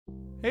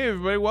Hey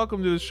everybody,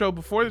 welcome to the show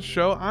before the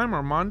show. I'm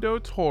Armando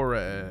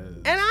Torres.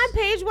 And I'm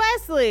Paige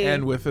Wesley.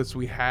 And with us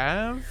we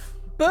have...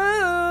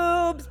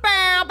 Boobs!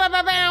 Bow, bow,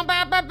 bow, bow,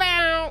 bow, bow,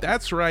 bow.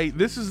 That's right,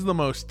 this is the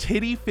most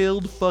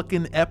titty-filled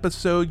fucking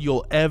episode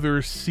you'll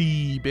ever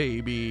see,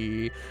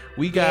 baby.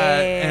 We got...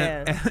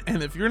 Yeah.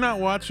 And if you're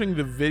not watching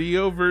the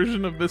video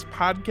version of this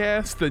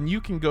podcast, then you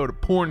can go to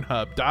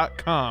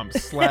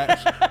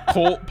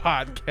pornhub.com/cult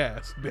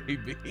podcast,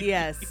 baby.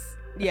 Yes.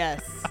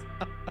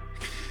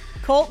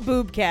 Cult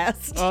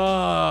Boobcast.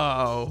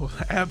 Oh,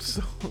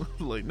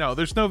 absolutely. No,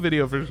 there's no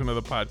video version of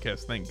the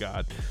podcast, thank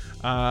God.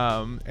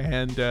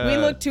 We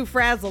look too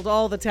frazzled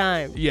all the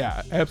time.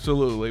 Yeah,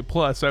 absolutely.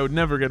 Plus, I would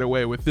never get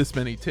away with this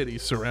many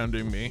titties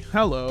surrounding me.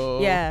 Hello.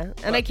 Yeah,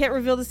 and I can't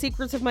reveal the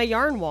secrets of my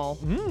yarn wall.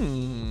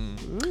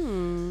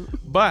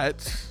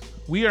 But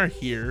we are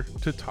here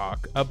to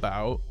talk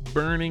about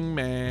Burning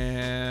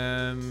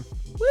Man.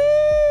 Woo!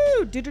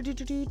 I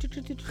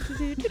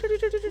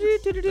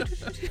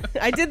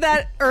did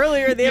that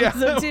earlier in the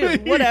episode too.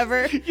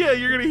 Whatever. Yeah,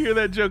 you're going to hear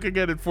that joke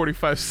again in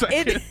 45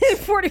 seconds. In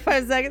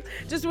 45 seconds.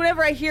 Just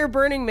whenever I hear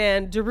Burning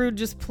Man, Darude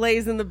just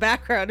plays in the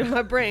background in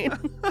my brain.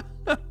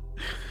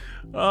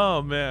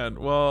 Oh, man.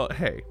 Well,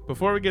 hey,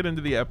 before we get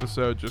into the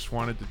episode, just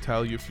wanted to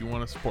tell you if you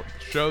want to support the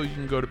show, you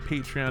can go to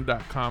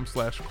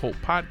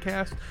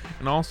patreon.com/cultpodcast.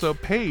 And also,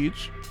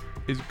 Paige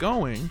is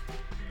going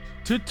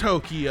to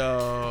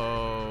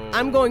Tokyo.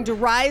 I'm going to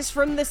rise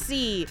from the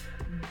sea,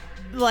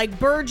 like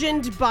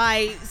burgeoned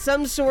by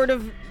some sort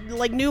of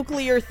like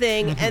nuclear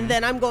thing, and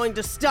then I'm going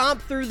to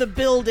stomp through the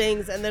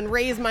buildings and then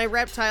raise my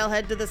reptile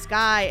head to the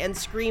sky and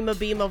scream a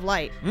beam of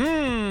light.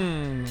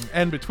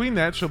 And between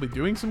that, she'll be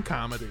doing some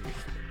comedy.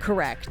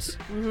 Correct.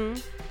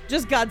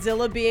 Just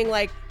Godzilla being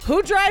like,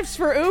 who drives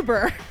for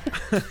Uber?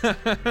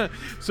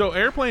 So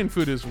airplane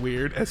food is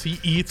weird as he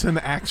eats an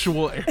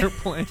actual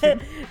airplane.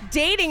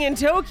 Dating in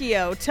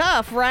Tokyo,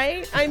 tough,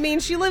 right? I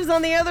mean, she lives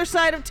on the other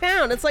side of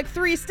town. It's like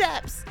 3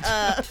 steps.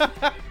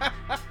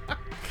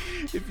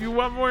 If you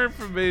want more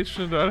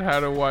information on how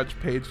to watch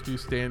Paige do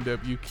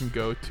stand-up, you can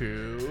go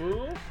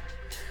to...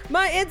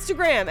 my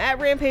Instagram,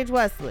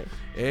 @RampageWesley.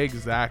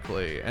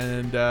 Exactly.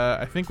 And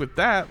I think with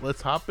that,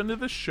 let's hop into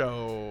the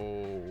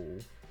show.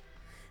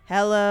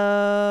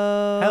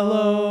 Hello.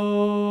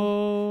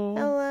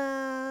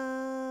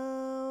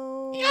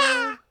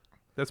 Yeah.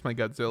 That's my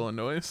Godzilla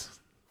noise.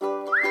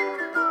 Don't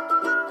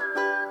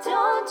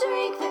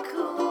drink the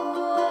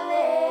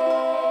Kool-Aid.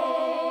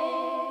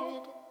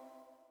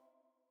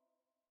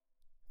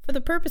 For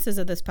the purposes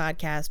of this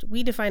podcast,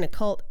 we define a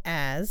cult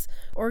as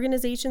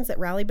organizations that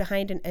rally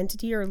behind an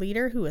entity or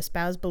leader who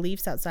espouse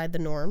beliefs outside the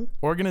norm.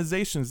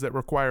 Organizations that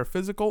require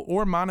physical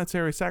or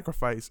monetary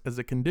sacrifice as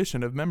a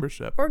condition of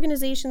membership.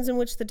 Organizations in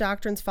which the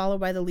doctrines followed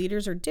by the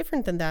leaders are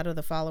different than that of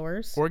the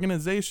followers.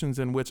 Organizations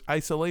in which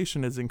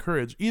isolation is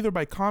encouraged either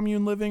by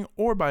commune living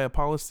or by a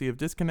policy of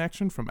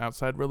disconnection from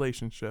outside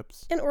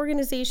relationships. And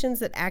organizations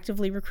that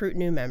actively recruit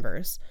new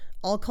members.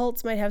 All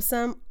cults might have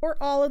some or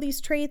all of these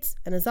traits,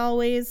 and as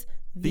always,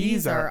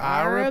 these are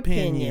our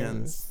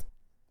opinions.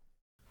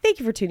 Thank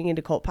you for tuning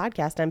into Cult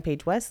Podcast. I'm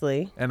Paige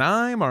Wesley. And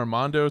I'm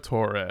Armando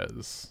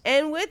Torres.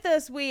 And with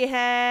us we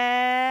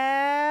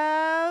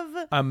have...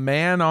 A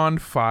man on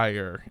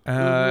fire.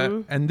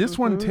 And this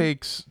one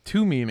takes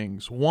 2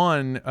 meanings.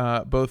 One,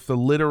 both the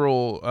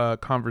literal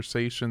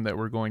conversation that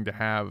we're going to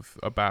have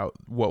about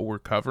what we're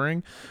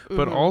covering,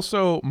 but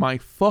also my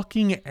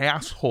fucking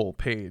asshole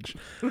page.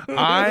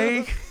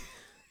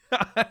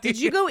 Did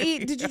you go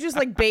eat? Did you just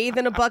like bathe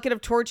in a bucket of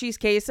Torchy's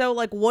queso?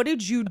 Like, what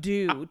did you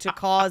do to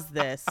cause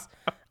this?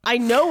 I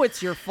know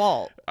it's your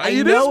fault.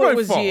 I know it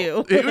was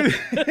you.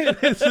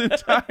 It is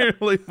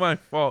entirely my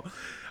fault.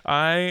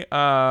 I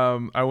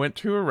went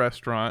to a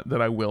restaurant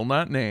that I will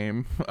not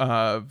name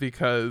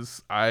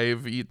because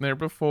I've eaten there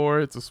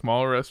before. It's a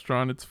small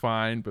restaurant. It's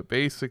fine. But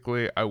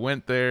basically, I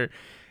went there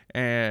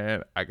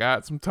and I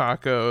got some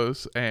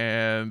tacos.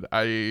 And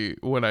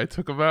when I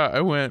took them out,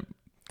 I went,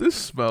 this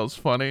smells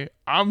funny.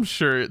 I'm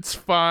sure it's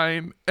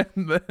fine.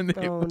 And then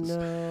it was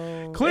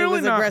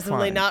clearly not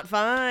aggressively fine. Not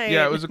fine.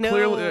 Yeah, it was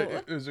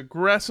it was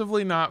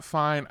aggressively not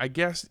fine. I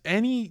guess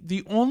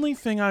the only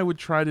thing I would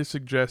try to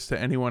suggest to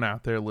anyone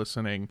out there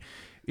listening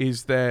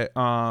is that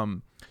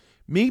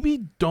maybe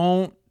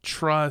don't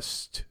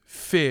trust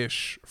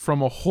fish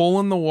from a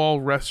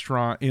hole-in-the-wall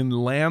restaurant in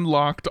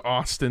landlocked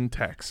Austin,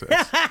 Texas.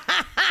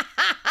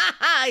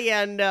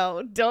 Yeah,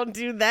 no, don't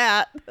do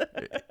that.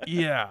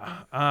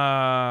 Yeah.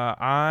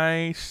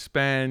 I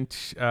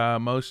spent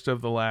most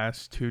of the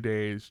last 2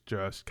 days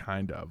just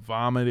kind of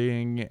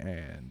vomiting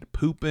and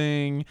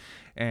pooping.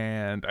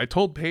 And I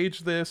told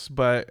Paige this,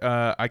 but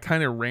I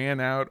kind of ran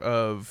out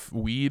of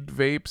weed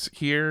vapes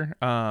here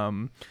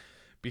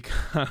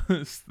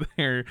because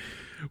they're,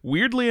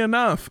 weirdly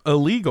enough,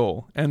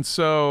 illegal. And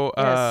so...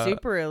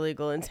 super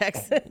illegal in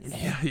Texas.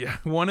 Yeah.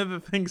 One of the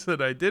things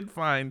that I did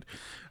find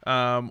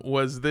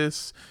was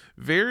this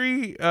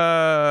very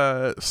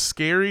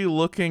scary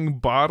looking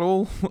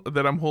bottle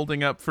that I'm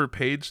holding up for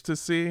Paige to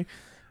see.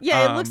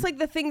 Yeah, it looks like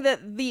the thing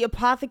that the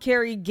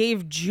apothecary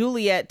gave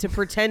Juliet to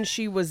pretend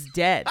she was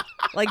dead.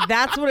 Like,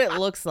 that's what it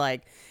looks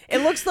like.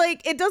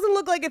 It doesn't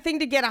look like a thing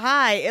to get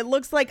high. It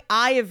looks like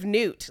Eye of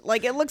Newt.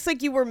 Like, it looks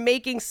like you were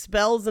making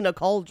spells in a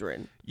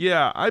cauldron.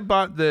 Yeah, I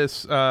bought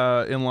this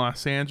in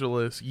Los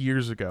Angeles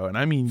years ago, and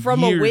I mean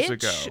From years a witch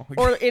ago.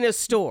 or in a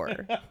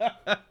store?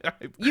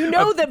 You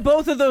know that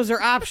both of those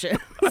are options.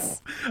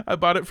 I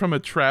bought it from a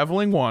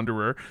traveling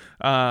wanderer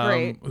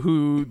Great.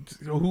 who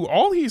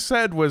all he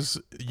said was,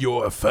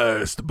 "Your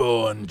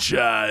firstborn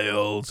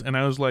child," and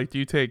I was like, "Do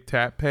you take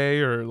Tap Pay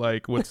or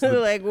like what's the?"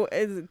 Like,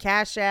 is it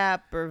Cash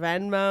App or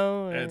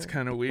Venmo? Or... It's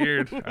kind of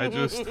weird. I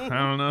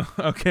don't know.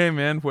 Okay,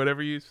 man,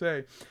 whatever you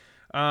say.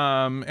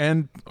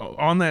 And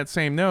on that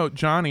same note,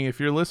 Johnny, if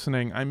you're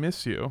listening, I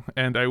miss you,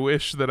 and I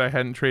wish that I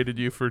hadn't traded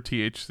you for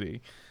THC.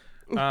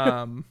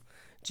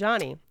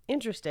 Johnny,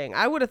 interesting.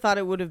 I would have thought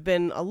it would have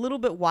been a little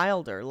bit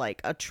wilder,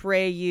 like a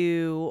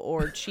Treyu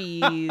or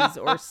cheese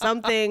or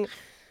something,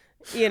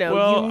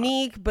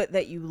 unique, but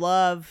that you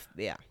love.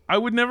 Yeah. I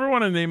would never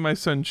want to name my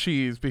son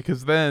Cheese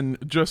because then,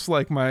 just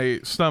like my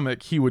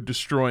stomach, he would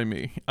destroy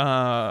me.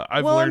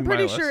 I've learned I'm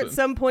pretty my sure lesson. at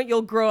some point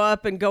you'll grow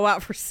up and go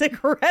out for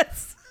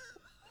cigarettes.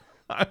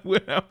 I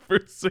went out for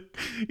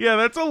Yeah,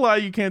 that's a lie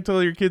you can't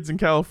tell your kids in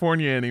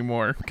California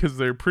anymore because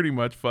they're pretty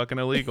much fucking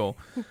illegal.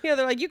 Yeah,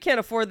 they're like, you can't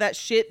afford that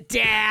shit,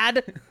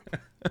 Dad.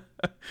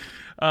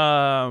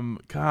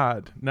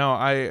 God,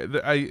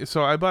 no.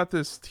 So I bought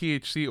this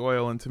THC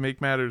oil, and to make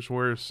matters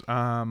worse,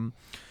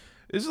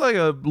 this is like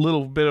a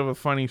little bit of a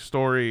funny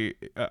story.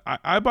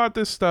 I bought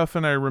this stuff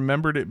and I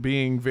remembered it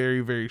being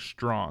very, very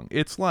strong.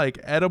 It's like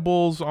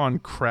edibles on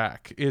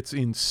crack. It's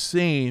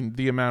insane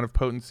the amount of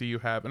potency you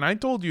have. And I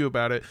told you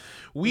about it.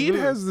 Weed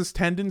has this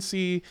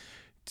tendency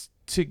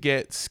to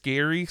get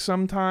scary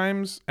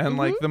sometimes, and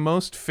like the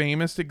most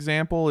famous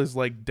example is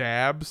like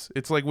dabs.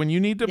 It's like when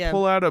you need to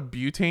pull out a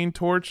butane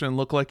torch and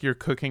look like you're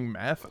cooking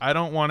meth. I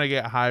don't want to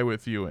get high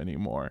with you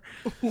anymore.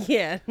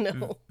 Yeah,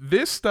 no.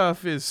 This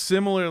stuff is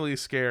similarly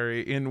scary,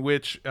 in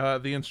which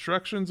the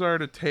instructions are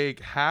to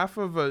take half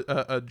of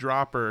a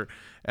dropper,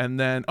 and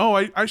then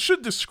I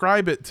should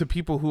describe it to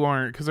people who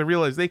aren't, because I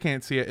realize they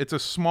can't see it. It's a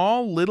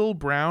small little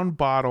brown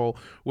bottle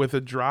with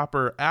a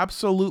dropper,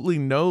 absolutely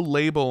no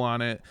label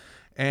on it.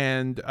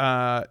 And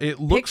it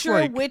looks Picture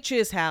like a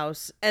witch's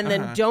house, and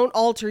then don't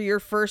alter your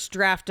first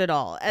draft at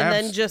all. And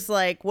then just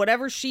like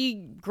whatever she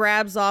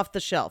grabs off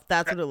the shelf,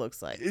 that's what it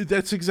looks like.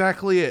 That's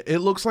exactly it. It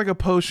looks like a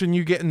potion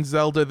you get in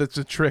Zelda that's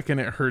a trick and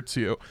it hurts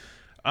you.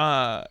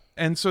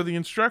 And so the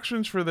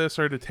instructions for this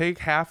are to take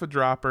half a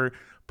dropper,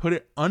 put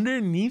it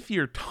underneath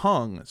your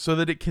tongue so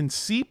that it can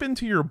seep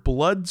into your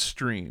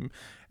bloodstream,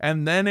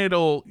 and then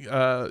it'll,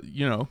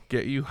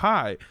 get you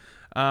high.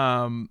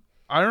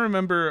 I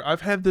remember I've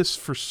had this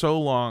for so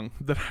long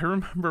that I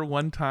remember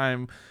one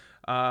time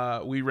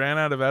we ran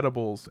out of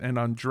edibles and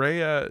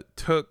Andrea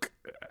took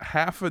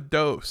half a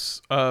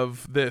dose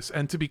of this.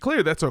 And to be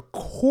clear, that's a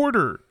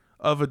quarter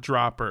of a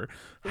dropper,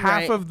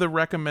 half of the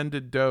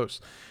recommended dose.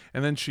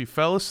 And then she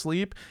fell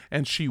asleep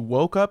and she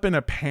woke up in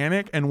a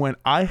panic and went,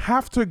 "I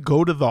have to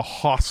go to the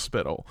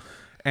hospital."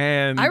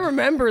 And I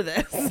remember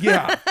this.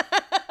 Yeah.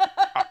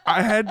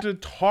 I had to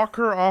talk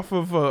her off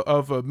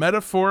of a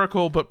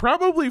metaphorical, but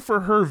probably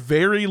for her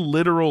very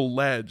literal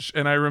ledge.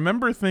 And I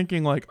remember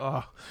thinking like,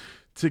 oh,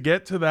 to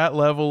get to that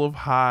level of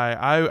high,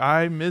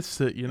 I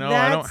miss it.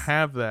 I don't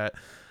have that.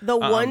 The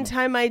one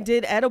time I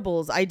did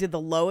edibles, I did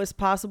the lowest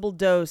possible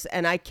dose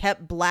and I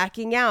kept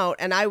blacking out,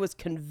 and I was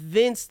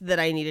convinced that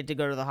I needed to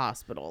go to the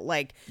hospital.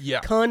 Like,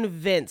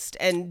 convinced.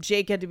 And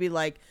Jake had to be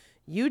like,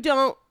 you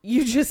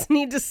just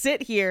need to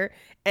sit here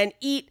and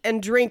eat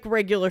and drink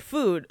regular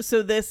food,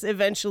 so this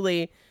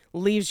eventually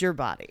leaves your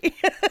body.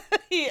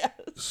 Yes.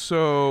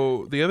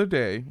 So the other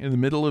day, in the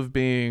middle of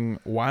being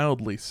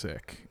wildly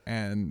sick,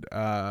 and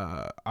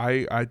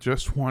I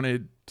just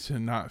wanted to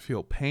not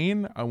feel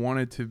pain. I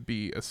wanted to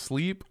be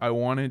asleep. I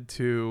wanted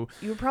to...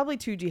 You were probably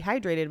too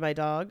dehydrated, my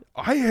dog.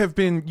 I have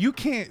been... You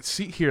can't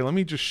see... Here, let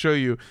me just show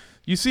you.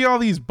 You see all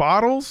these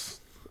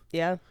bottles?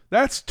 Yeah.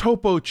 That's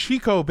Topo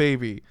Chico,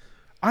 baby.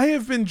 I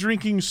have been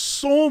drinking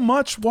so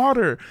much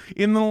water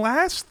in the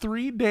last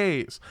 3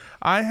 days.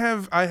 I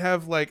have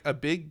like a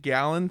big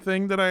gallon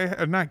thing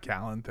that not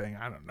gallon thing.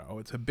 I don't know.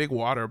 It's a big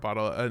water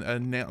bottle,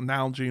 an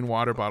Nalgene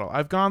water bottle.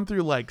 I've gone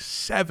through like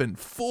 7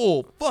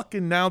 full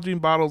fucking Nalgene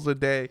bottles a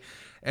day,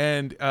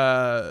 and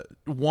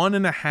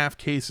 1.5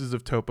 cases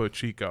of Topo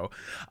Chico.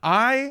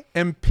 I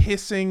am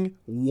pissing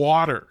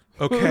water.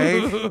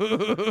 Okay.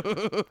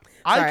 Sorry,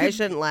 I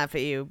shouldn't laugh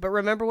at you, but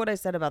remember what I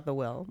said about the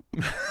will.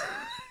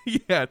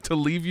 Yeah, to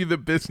leave you the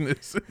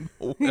business.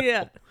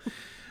 Yeah.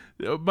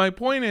 My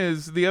point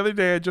is, the other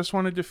day I just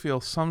wanted to feel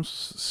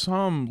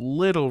some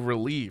little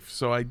relief,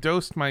 so I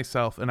dosed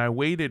myself and I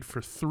waited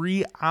for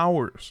 3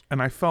 hours and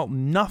I felt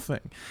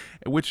nothing,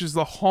 which is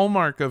the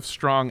hallmark of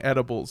strong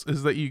edibles,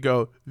 is that you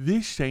go,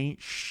 this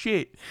ain't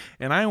shit.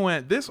 And I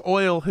went, this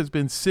oil has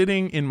been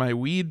sitting in my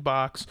weed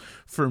box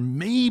for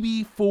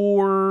maybe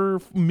 4,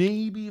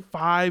 maybe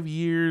 5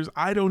 years.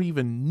 I don't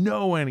even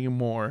know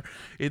anymore.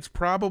 It's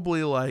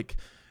probably like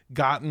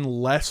gotten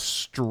less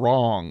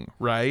strong,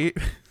 right?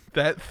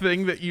 That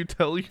thing that you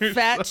tell yourself.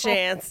 Fat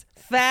chance.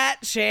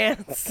 Fat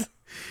chance.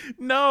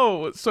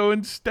 No. So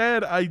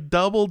instead, I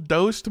double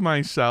dosed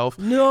myself.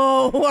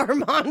 No,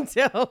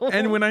 Armando.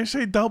 And when I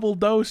say double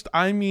dosed,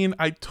 I mean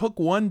I took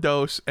one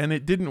dose and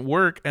it didn't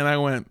work. And I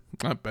went,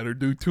 I better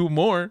do 2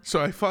 more.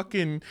 So I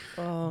fucking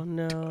Oh,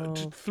 no.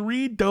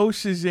 3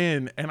 doses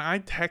in. And I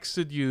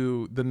texted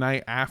you the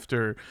night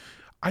after.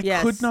 I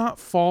Yes. could not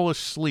fall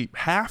asleep.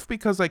 Half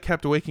because I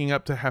kept waking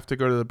up to have to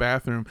go to the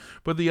bathroom,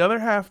 but the other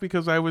half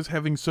because I was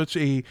having such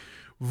a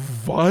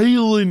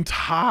violent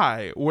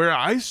high where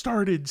I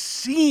started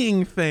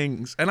seeing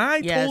things. And I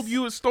Yes. told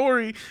you a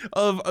story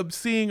of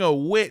seeing a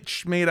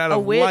witch made out A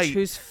of witch light.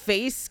 whose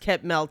face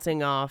kept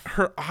melting off.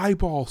 Her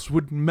eyeballs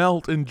would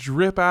melt and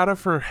drip out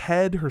of her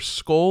head, her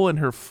skull, and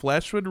her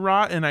flesh would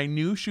rot. And I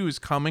knew she was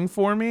coming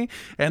for me.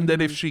 And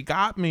that if she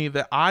got me,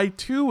 that I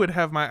too would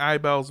have my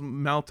eyeballs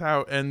melt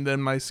out and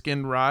then my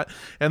skin rot.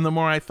 And the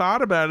more I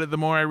thought about it, the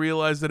more I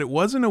realized that it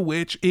wasn't a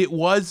witch. It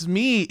was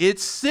me.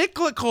 It's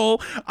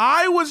cyclical.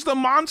 I was the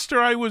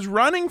monster I was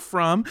running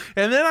from.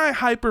 And then I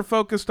hyper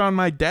focused on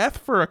my death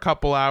for a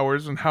couple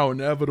hours and how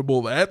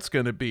inevitable that's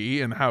going to be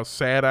and how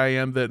sad I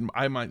am that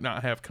I might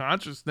not have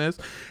consciousness.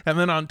 And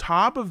then on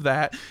top of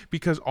that,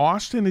 because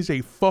Austin is a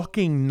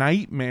fucking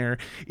nightmare,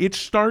 it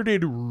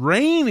started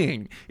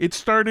raining. It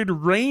started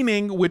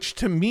raining, which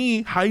to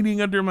me, hiding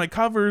under my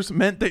covers,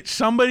 meant that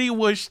somebody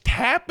was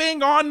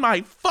tapping on my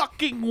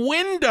fucking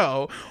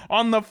window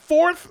on the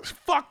 4th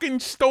fucking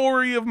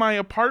story of my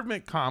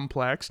apartment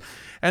complex.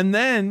 And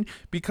then,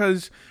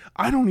 because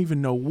I don't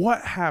even know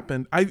what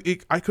happened. I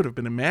could have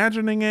been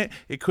imagining it.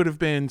 It could have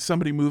been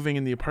somebody moving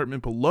in the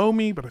apartment below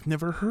me, but I've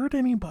never heard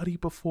anybody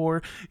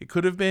before. It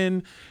could have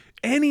been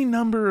any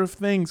number of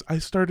things. I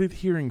started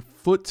hearing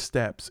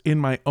footsteps in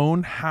my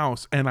own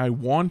house, and I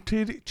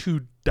wanted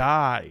to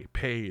die,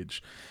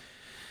 Paige.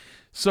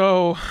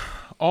 So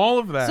all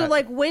of that. So,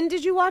 like, when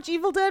did you watch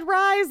Evil Dead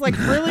Rise? Like,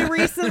 really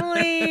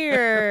recently?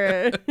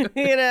 Or,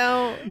 you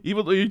know?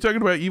 Are you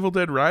talking about Evil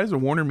Dead Rise, a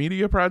Warner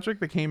Media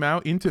project that came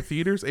out into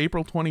theaters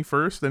April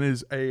 21st and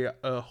is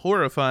a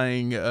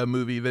horrifying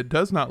movie that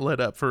does not let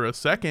up for a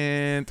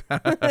second.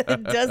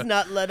 It does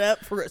not let up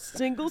for a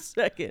single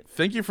second.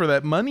 Thank you for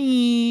that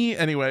money.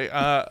 Anyway,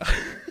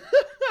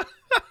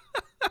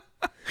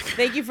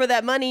 Thank you for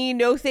that money.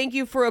 No thank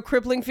you for a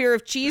crippling fear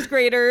of cheese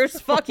graters.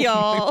 Fuck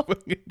y'all.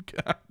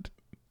 God.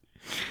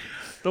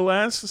 The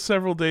last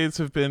several days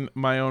have been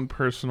my own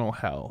personal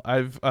hell.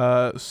 I've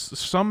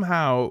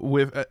somehow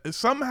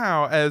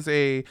as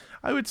I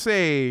would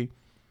say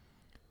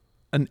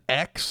an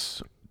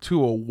X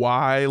to a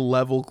Y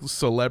level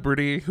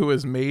celebrity who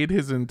has made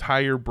his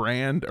entire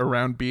brand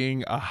around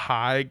being a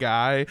high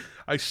guy,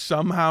 I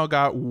somehow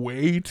got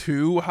way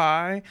too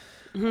high.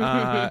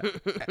 And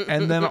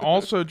then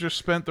also just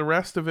spent the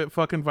rest of it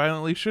fucking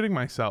violently shitting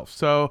myself.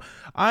 So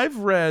I've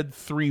read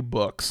 3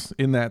 books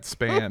in that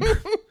span.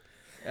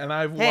 And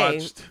I've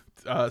watched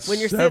when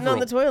you're sitting on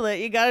the toilet,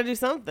 you got to do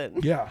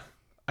something. Yeah.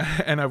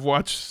 And I've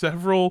watched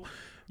several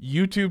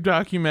YouTube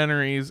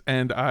documentaries,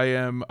 and I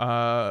am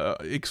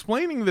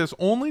explaining this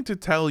only to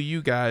tell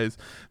you guys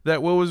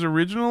that what was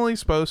originally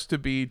supposed to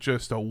be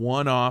just a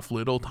one-off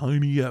little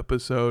tiny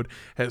episode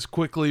has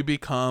quickly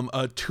become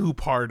a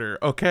 2-parter,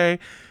 okay?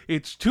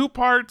 It's 2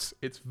 parts.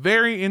 It's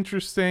very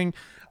interesting.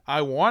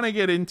 I want to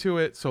get into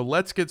it, so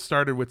let's get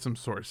started with some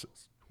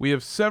sources. We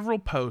have several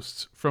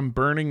posts from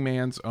Burning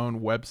Man's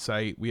own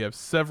website. We have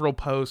several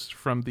posts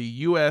from the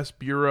U.S.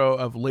 Bureau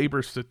of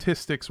Labor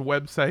Statistics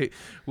website.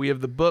 We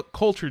have the book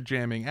Culture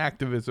Jamming,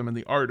 Activism and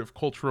the Art of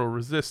Cultural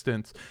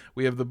Resistance.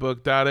 We have the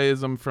book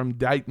Dadaism from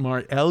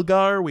Dietmar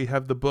Elgar. We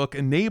have the book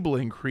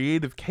Enabling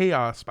Creative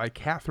Chaos by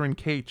Catherine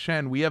K.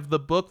 Chen. We have the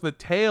book The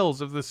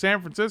Tales of the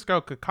San Francisco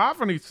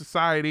Cacophony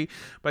Society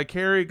by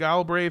Carrie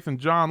Galbraith and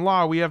John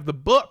Law. We have the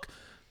book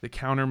The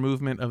Counter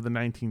Movement of the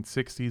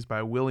 1960s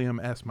by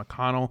William S.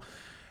 McConnell.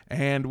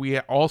 And we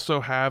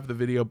also have the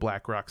video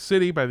Black Rock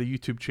City by the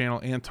YouTube channel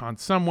Anton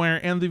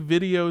Somewhere, and the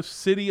video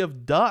City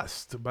of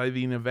Dust by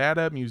the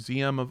Nevada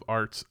Museum of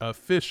Art's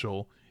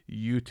official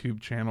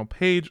YouTube channel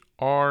page.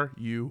 Are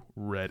you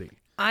ready?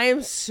 I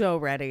am so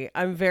ready.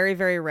 I'm very,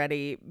 very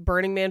ready.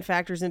 Burning Man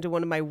factors into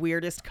one of my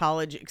weirdest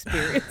college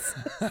experiences.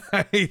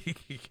 I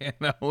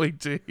cannot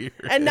wait to hear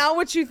And it. not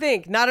what you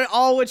think. Not at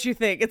all what you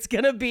think. It's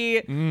going to be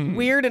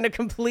weird in a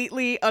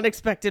completely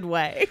unexpected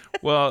way.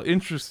 Well,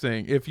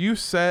 interesting. If you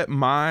set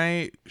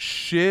my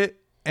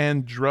shit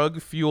and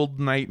drug-fueled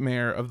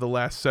nightmare of the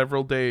last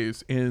several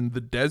days in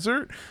the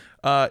desert,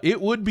 it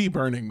would be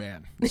Burning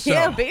Man. So,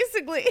 Yeah,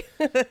 basically.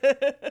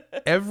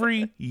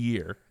 every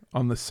year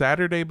on the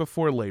Saturday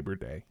before Labor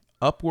Day,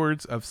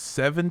 upwards of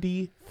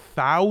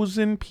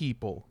 70,000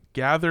 people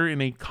gather in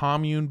a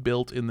commune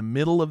built in the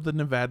middle of the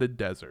Nevada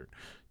desert.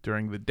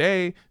 During the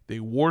day, they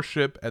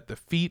worship at the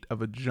feet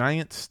of a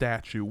giant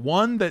statue,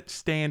 one that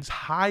stands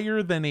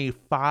higher than a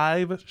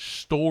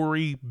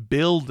 5-story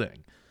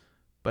building.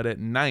 But at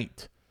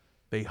night,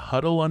 they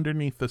huddle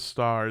underneath the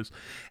stars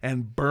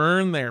and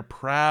burn their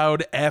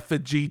proud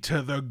effigy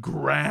to the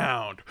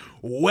ground.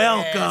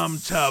 Welcome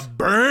to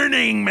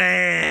Burning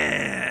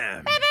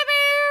Man.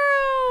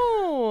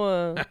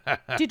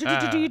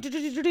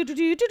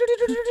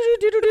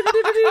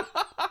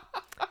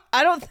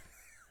 I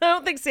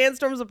don't think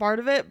Sandstorm's a part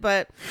of it,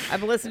 but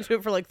I've listened to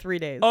it for like 3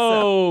 days.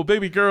 Oh,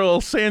 baby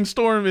girl,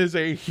 Sandstorm is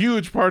a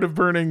huge part of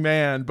Burning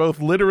Man, both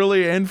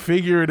literally and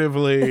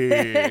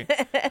figuratively.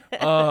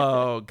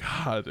 Oh,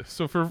 God.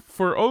 So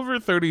for over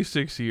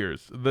 36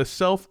 years, the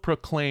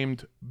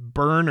self-proclaimed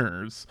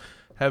burners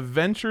have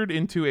ventured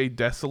into a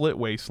desolate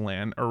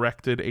wasteland,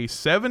 erected a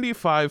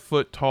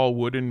 75-foot tall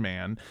wooden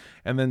man,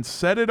 and then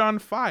set it on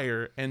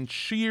fire and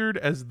cheered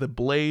as the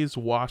blaze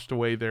washed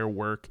away their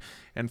work.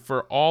 And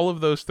for all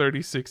of those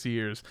 36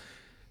 years,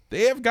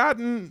 they have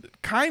gotten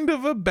kind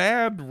of a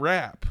bad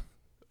rap.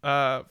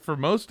 For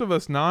most of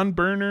us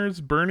non-burners,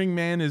 Burning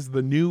Man is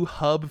the new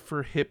hub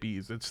for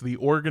hippies. It's the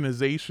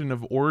organization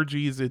of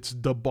orgies. It's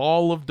the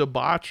ball of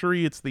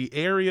debauchery. It's the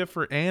area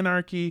for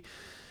anarchy.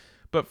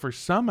 But for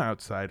some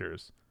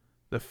outsiders,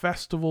 the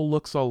festival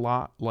looks a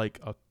lot like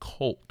a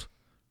cult.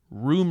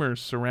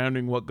 Rumors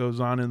surrounding what goes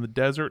on in the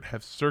desert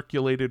have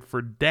circulated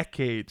for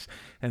decades,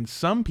 and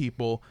some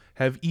people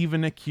have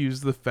even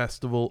accused the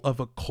festival of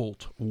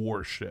occult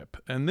worship.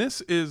 And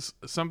this is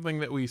something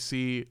that we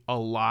see a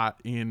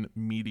lot in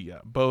media,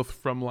 both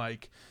from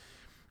like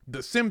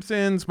The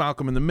Simpsons,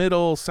 Malcolm in the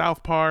Middle,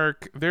 South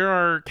Park. There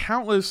are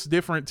countless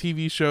different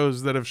TV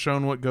shows that have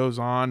shown what goes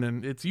on,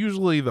 and it's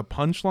usually the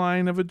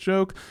punchline of a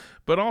joke,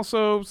 but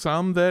also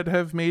some that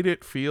have made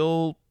it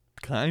feel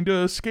kind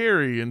of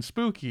scary and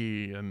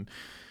spooky. And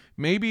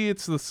maybe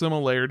it's the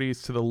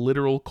similarities to the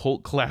literal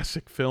cult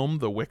classic film,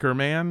 The Wicker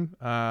Man.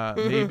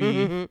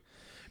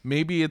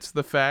 Maybe it's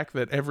the fact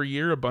that every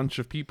year a bunch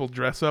of people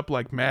dress up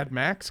like Mad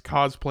Max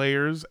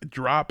cosplayers,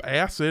 drop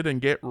acid,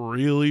 and get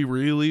really,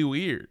 really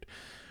weird.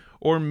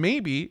 Or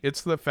maybe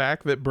it's the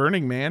fact that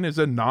Burning Man is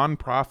a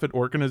non-profit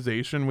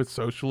organization with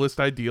socialist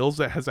ideals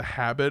that has a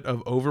habit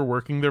of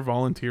overworking their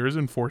volunteers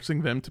and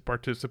forcing them to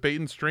participate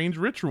in strange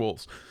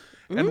rituals.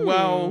 And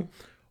while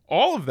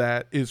all of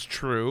that is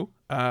true,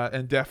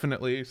 and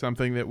definitely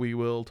something that we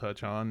will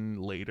touch on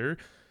later,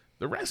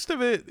 the rest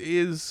of it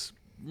is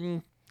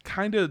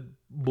kind of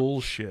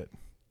bullshit.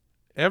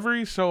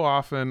 Every so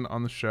often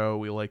on the show,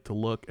 we like to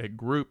look at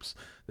groups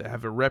that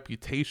have a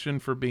reputation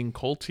for being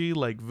culty,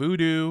 like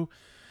Voodoo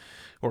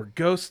or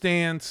Ghost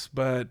Dance,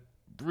 but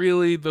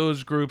really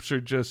those groups are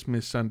just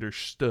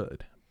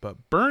misunderstood.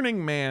 But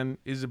Burning Man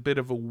is a bit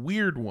of a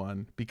weird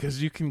one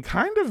because you can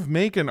kind of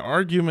make an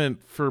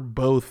argument for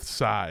both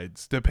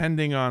sides,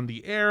 depending on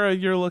the era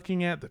you're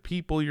looking at, the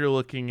people you're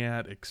looking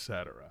at,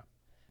 etc.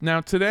 Now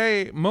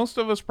today, most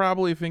of us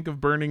probably think of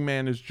Burning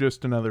Man as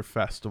just another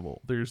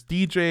festival. There's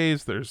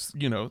DJs, there's,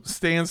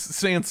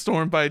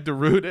 Sandstorm by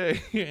Derude.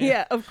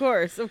 Yeah, of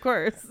course.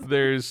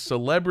 There's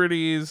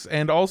celebrities,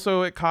 and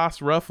also it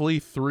costs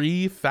roughly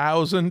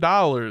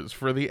 $3,000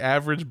 for the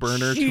average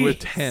burner to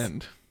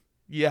attend.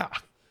 Yeah,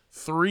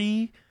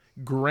 $3,000.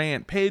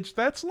 Paige,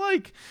 that's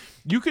like,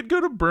 you could go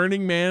to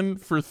Burning Man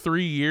for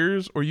 3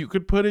 years, or you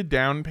could put a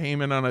down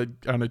payment on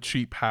a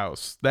cheap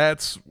house.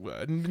 That's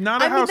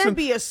not a house. That'd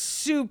be a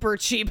super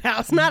cheap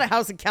house, not a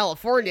house in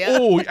California.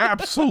 Oh,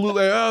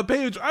 absolutely.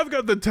 Paige, I've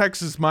got the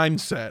Texas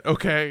mindset.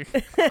 Okay.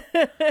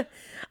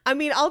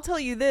 I'll tell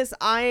you this.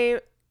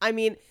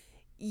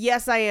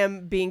 Yes, I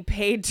am being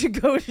paid to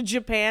go to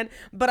Japan,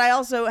 but I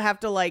also have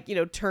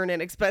to turn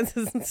in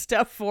expenses and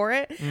stuff for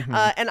it.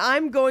 And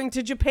I'm going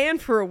to Japan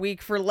for a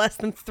week for less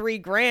than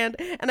 $3,000.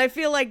 And I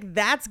feel like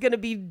that's going to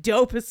be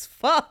dope as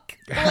fuck.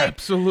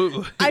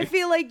 Absolutely. I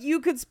feel like you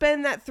could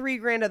spend that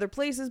 $3,000 other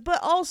places,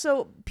 but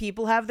also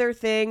people have their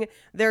thing.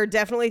 There are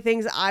definitely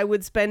things I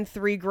would spend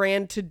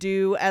 $3,000 to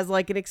do as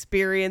like an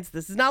experience.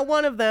 This is not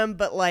one of them,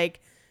 but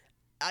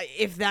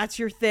if that's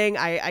your thing,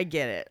 I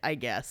get it, I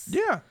guess.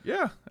 Yeah,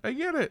 I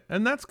get it.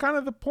 And that's kind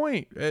of the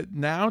point.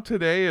 Now,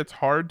 today, it's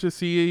hard to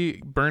see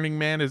Burning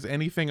Man as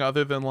anything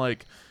other than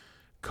like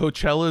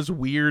Coachella's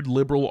weird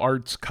liberal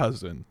arts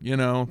cousin,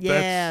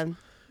 Yeah.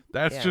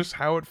 That's just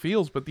how it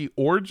feels. But the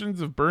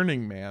origins of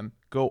Burning Man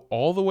go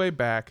all the way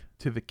back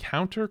to the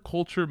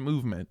counterculture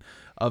movement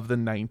of the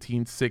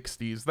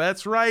 1960s.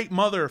 That's right,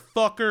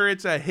 motherfucker.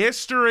 It's a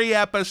history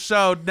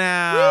episode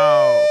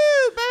now. Woo!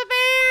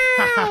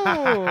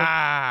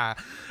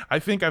 I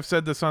think I've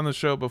said this on the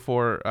show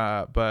before,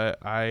 but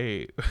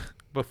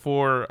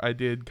before I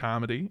did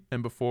comedy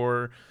and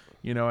before,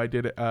 I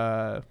did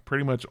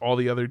pretty much all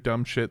the other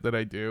dumb shit that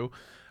I do,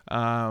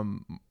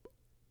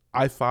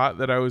 I thought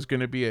that I was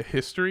going to be a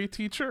history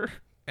teacher.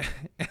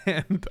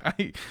 And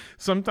I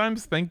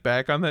sometimes think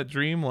back on that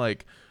dream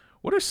like,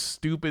 what a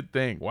stupid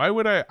thing. Why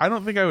would I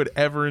don't think I would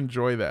ever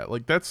enjoy that.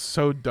 Like, that's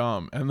so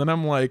dumb. And then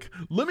I'm like,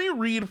 let me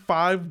read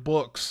 5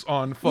 books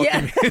on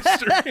fucking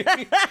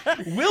history.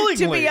 Willingly.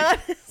 To be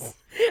honest,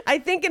 I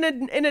think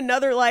in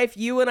another life,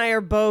 you and I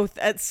are both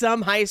at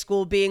some high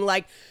school being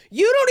like,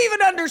 you don't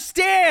even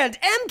understand.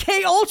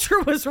 MK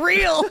Ultra was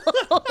real.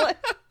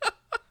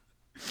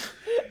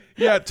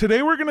 Yeah,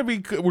 today we're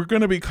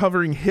gonna be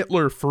covering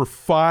Hitler for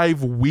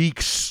 5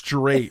 weeks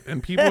straight,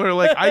 and people are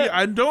like,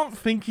 I don't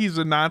think he's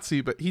a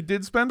Nazi, but he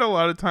did spend a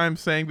lot of time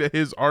saying that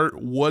his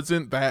art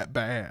wasn't that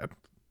bad.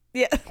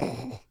 Yeah.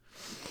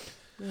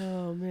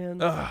 Oh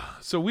man.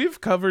 So we've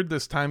covered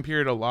this time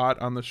period a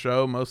lot on the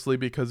show, mostly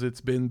because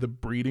it's been the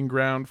breeding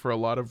ground for a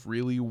lot of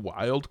really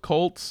wild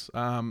cults.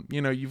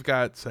 You've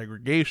got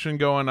segregation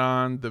going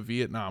on. The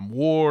Vietnam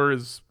War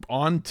is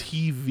on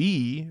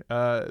TV.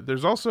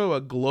 There's also a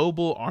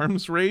global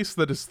arms race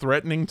that is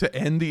threatening to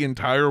end the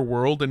entire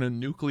world in a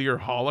nuclear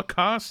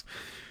holocaust.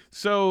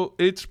 So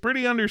it's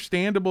pretty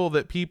understandable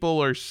that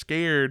people are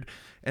scared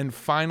and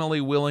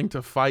finally willing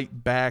to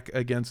fight back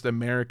against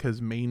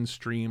America's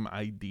mainstream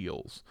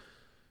ideals.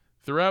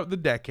 Throughout the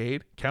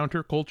decade,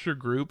 counterculture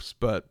groups,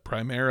 but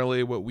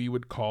primarily what we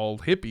would call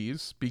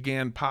hippies,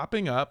 began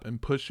popping up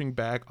and pushing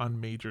back on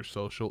major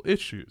social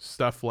issues.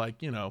 Stuff like,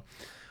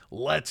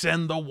 let's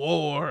end the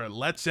war,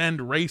 let's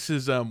end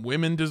racism,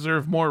 women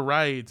deserve more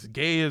rights,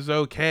 gay is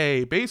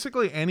okay.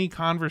 Basically any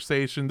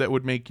conversation that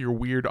would make your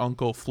weird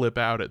uncle flip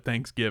out at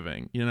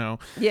Thanksgiving,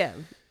 Yeah.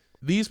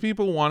 These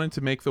people wanted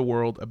to make the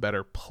world a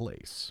better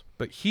place.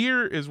 But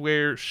here is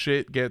where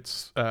shit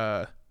gets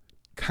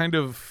kind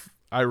of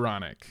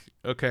ironic.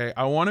 Okay,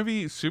 I want to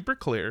be super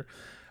clear.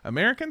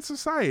 American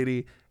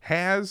society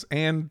has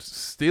and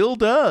still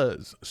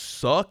does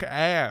suck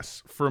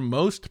ass for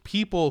most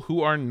people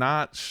who are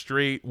not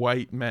straight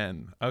white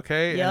men.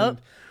 Okay?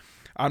 Yep.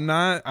 And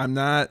I'm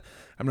not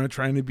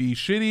trying to be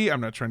shitty. I'm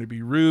not trying to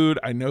be rude.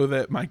 I know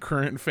that my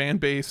current fan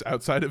base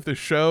outside of the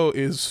show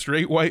is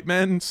straight white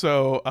men.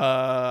 So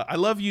I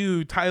love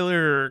you,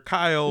 Tyler,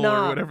 Kyle,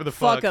 or whatever the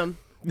fuck. Fuck them.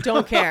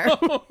 Don't care.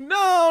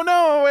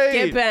 No, wait.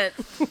 Get bent.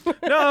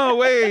 No,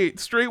 wait.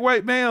 Straight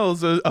white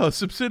males, a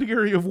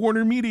subsidiary of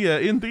Warner Media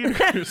in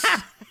theaters.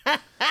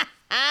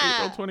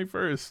 April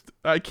 21st.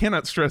 I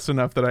cannot stress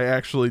enough that I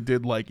actually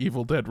did like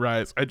Evil Dead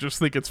Rise. I just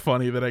think it's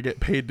funny that I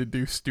get paid to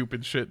do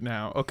stupid shit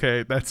now.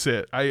 Okay, that's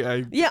it.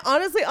 Yeah,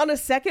 honestly, on a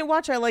second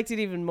watch, I liked it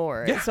even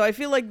more. Yeah. So I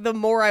feel like the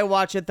more I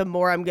watch it, the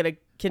more I'm going to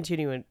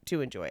continue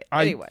to enjoy it.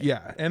 Anyway.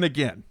 Yeah, and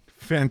again,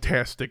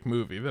 fantastic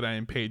movie that I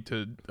am paid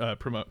to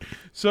promote.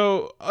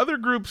 So other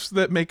groups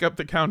that make up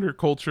the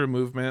counterculture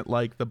movement,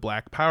 like the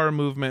Black Power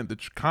movement, the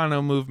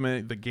Chicano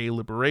movement, the gay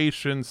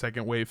liberation,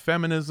 second wave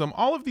feminism,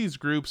 all of these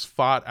groups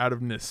fought out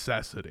of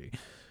necessity.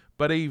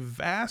 But a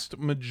vast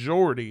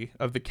majority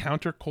of the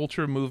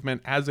counterculture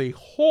movement as a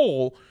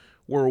whole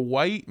were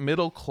white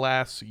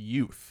middle-class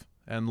youth.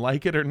 And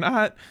like it or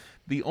not,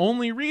 the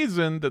only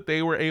reason that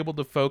they were able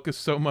to focus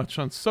so much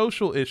on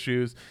social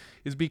issues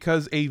is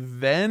because a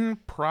then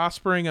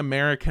prospering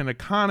American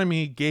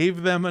economy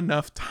gave them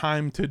enough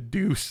time to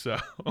do so.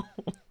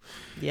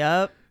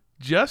 Yep.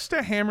 Just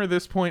to hammer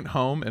this point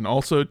home and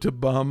also to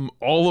bum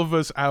all of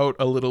us out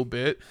a little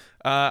bit,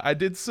 I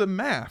did some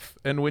math.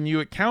 And when you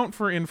account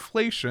for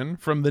inflation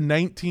from the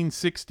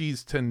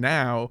 1960s to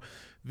now,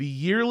 the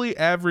yearly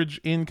average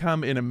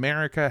income in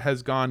America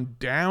has gone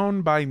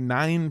down by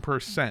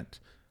 9%.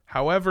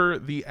 However,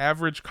 the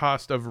average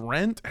cost of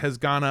rent has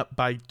gone up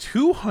by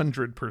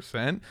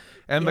 200%,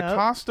 and the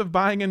cost of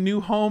buying a new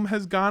home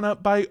has gone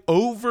up by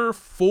over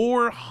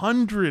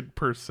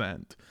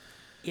 400%.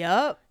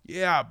 Yep.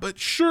 Yeah, but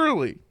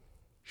surely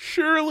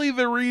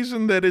the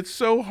reason that it's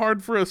so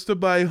hard for us to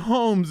buy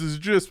homes is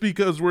just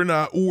because we're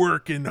not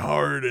working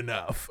hard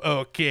enough,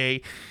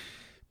 okay?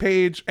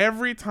 Paige,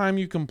 every time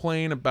you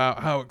complain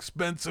about how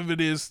expensive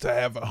it is to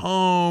have a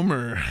home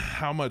or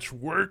how much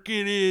work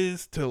it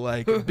is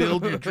to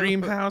build your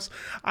dream house,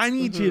 I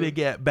need you to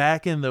get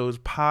back in those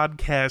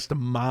podcast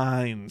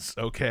mines,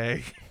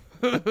 okay?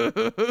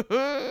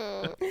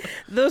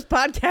 Those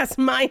podcast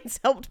mines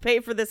helped pay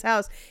for this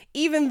house,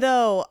 even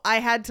though I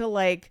had to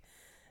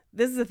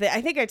this is the thing. I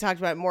think I talked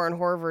about it more on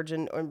Horror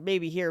Virgin or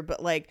maybe here, but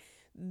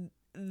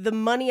the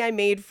money I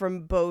made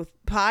from both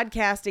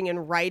podcasting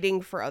and writing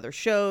for other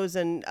shows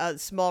and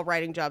small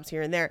writing jobs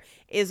here and there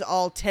is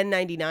all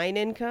 1099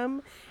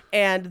 income.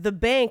 And the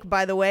bank,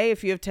 by the way,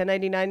 if you have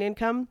 1099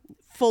 income,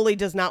 fully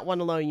does not want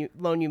to loan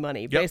you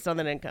money based on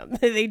that income.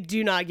 They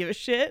do not give a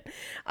shit.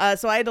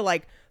 So I had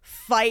to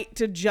fight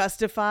to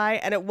justify.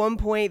 And at one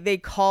point they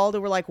called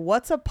and were like,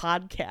 what's a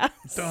podcast?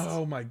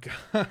 Oh my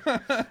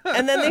God.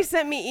 And then they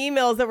sent me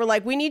emails that were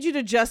like, we need you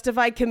to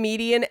justify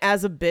comedian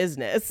as a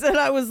business. And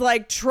I was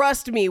like,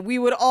 trust me, we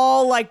would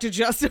all like to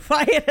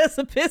justify it as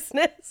a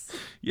business.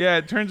 Yeah,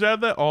 it turns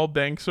out that all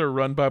banks are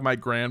run by my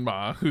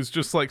grandma, who's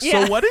just like,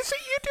 so what is it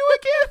you do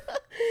again?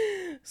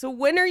 So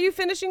when are you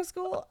finishing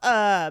school?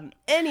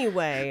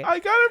 Anyway. I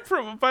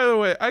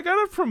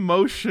got a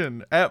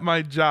promotion at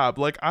my job.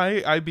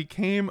 I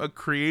became a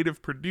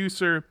creative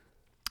producer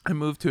I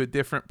moved to a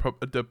different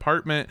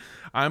department.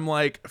 I'm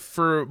like,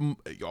 for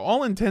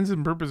all intents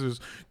and purposes,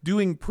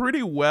 doing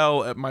pretty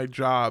well at my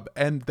job.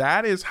 And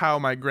that is how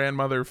my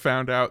grandmother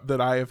found out that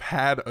I have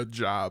had a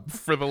job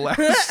for the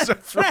last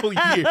several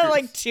years.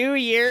 Like 2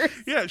 years.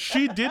 Yeah,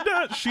 she did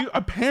not.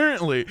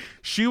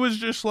 She was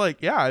just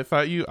like, yeah, I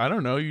thought I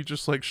don't know, you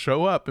just like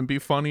show up and be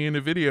funny in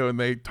a video and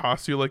they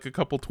toss you like a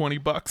couple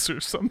 $20 or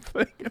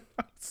something. And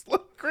I was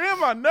like,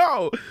 Grandma,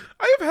 no,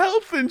 I have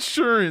health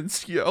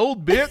insurance, you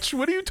old bitch.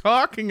 What are you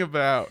talking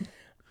about?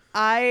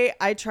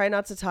 I try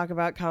not to talk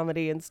about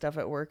comedy and stuff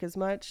at work as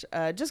much,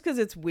 just because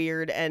it's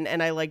weird,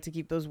 and I like to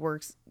keep those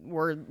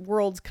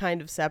worlds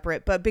kind of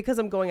separate. But because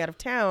I'm going out of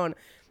town,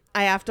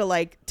 I have to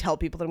like tell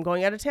people that I'm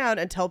going out of town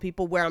and tell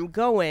people where I'm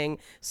going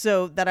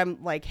so that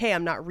I'm like, hey,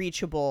 I'm not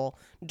reachable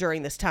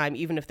during this time,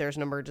 even if there's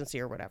an emergency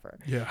or whatever.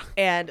 Yeah.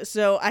 And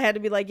so I had to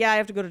be like, yeah, I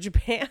have to go to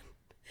Japan.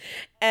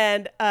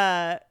 And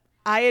I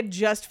had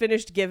just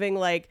finished giving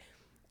like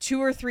 2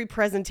 or 3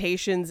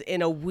 presentations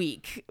in a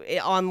week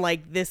on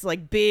like this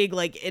like big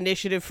like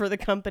initiative for the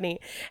company.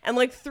 And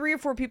like 3 or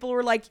 4 people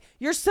were like,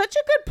 you're such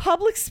a good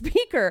public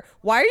speaker.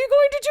 Why are you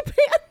going to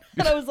Japan?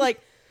 And I was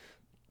like,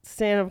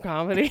 stand-up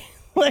comedy.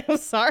 Like, I'm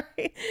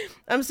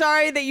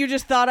sorry that you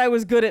just thought I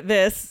was good at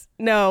this.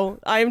 No,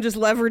 I am just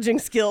leveraging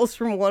skills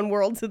from one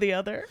world to the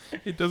other.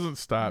 It doesn't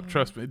stop.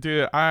 Trust me,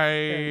 dude.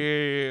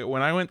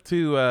 When I went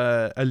to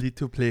a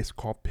little place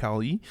called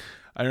Paris,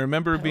 I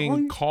remember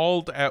being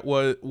called at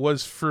what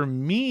was for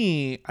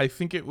me, I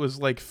think it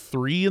was like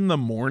 3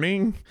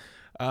 a.m.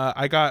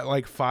 I got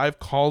like 5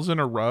 calls in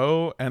a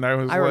row, and I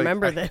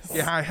remember this.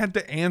 Yeah, I had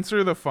to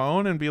answer the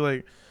phone and be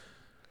like,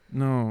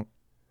 no,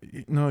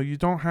 you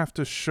don't have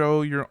to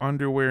show your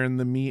underwear in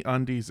the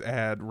MeUndies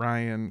ad,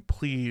 Ryan.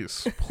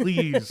 Please.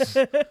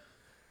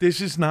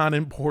 This is not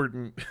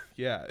important.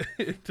 Yeah.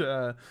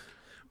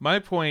 My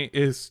point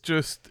is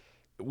just,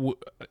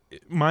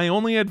 my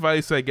only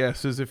advice, I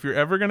guess, is if you're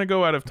ever going to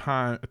go out of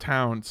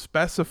town,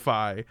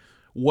 specify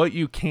what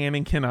you can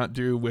and cannot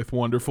do with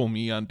wonderful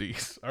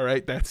MeUndies. All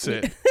right, that's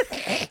it.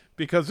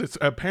 Because it's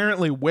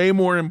apparently way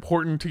more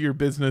important to your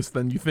business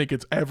than you think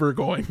it's ever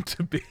going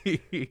to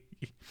be.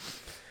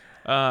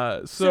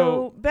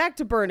 So back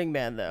to Burning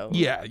Man, though.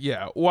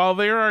 Yeah. While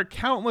there are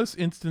countless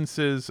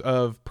instances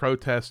of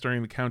protests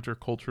during the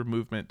counterculture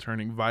movement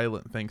turning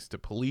violent thanks to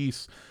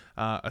police,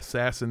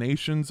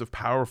 assassinations of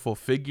powerful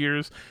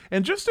figures,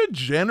 and just a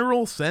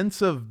general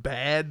sense of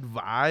bad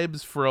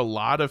vibes for a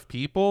lot of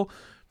people,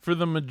 for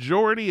the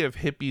majority of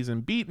hippies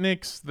and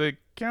beatniks, the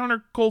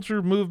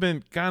counterculture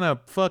movement kind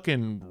of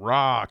fucking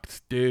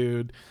rocked,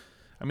 dude.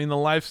 I mean, the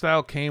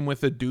lifestyle came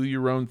with a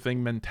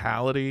do-your-own-thing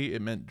mentality.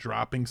 It meant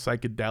dropping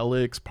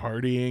psychedelics,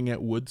 partying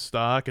at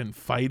Woodstock, and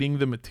fighting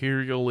the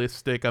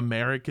materialistic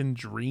American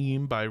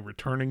dream by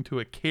returning to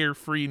a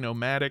carefree,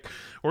 nomadic,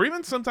 or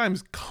even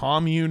sometimes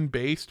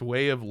commune-based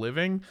way of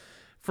living.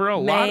 For a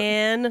lot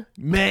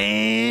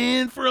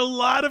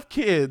of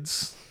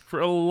kids,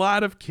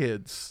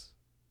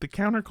 the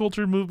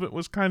counterculture movement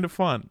was kind of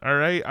fun. All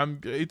right,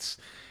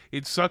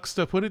 it sucks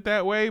to put it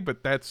that way,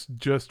 but that's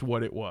just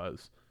what it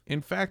was.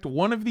 In fact,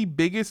 one of the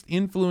biggest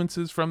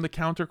influences from the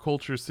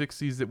counterculture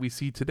 60s that we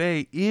see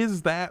today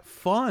is that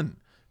fun.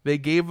 They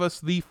gave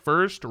us the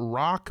first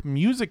rock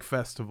music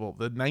festival,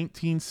 the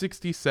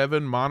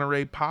 1967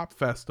 Monterey Pop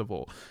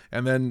Festival,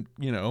 and then,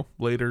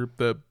 later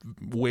the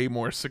way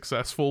more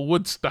successful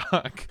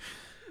Woodstock.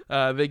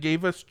 They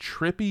gave us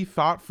trippy,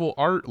 thoughtful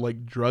art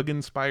like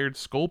drug-inspired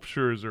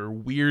sculptures or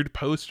weird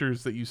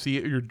posters that you see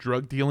at your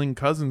drug-dealing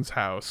cousin's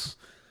house.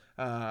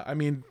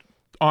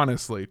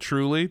 Honestly,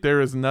 truly, there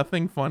is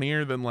nothing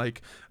funnier than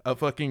like a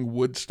fucking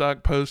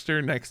Woodstock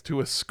poster next to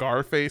a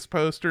Scarface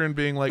poster and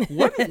being like,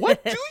 what do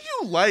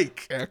you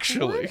like,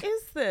 actually? What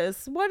is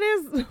this?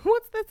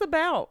 What's this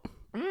about?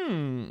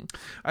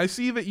 I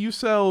see that you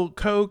sell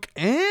coke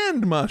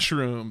and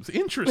mushrooms.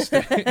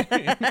 Interesting.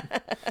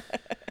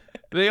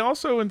 They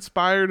also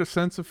inspired a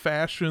sense of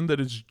fashion that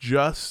is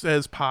just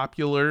as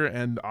popular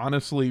and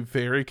honestly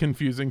very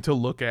confusing to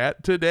look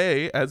at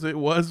today as it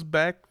was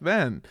back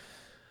then.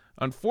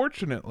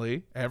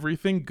 Unfortunately,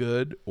 everything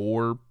good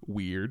or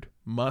weird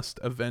must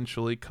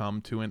eventually come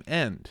to an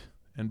end.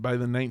 And by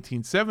the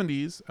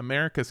 1970s,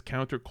 America's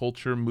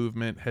counterculture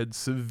movement had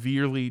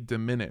severely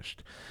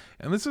diminished.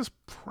 And this is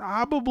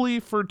probably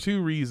for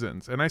 2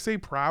 reasons. And I say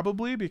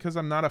probably because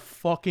I'm not a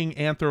fucking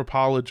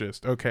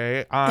anthropologist,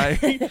 okay?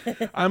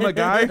 I'm a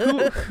guy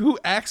who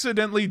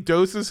accidentally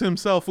doses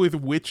himself with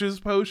witch's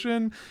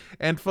potion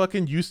and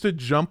fucking used to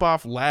jump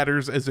off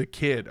ladders as a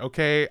kid,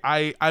 okay?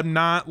 I'm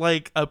not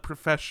like a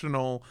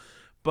professional,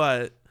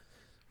 but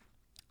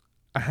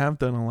I have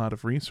done a lot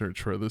of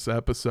research for this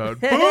episode.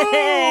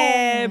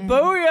 Boom!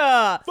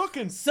 Booyah!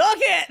 Fucking suck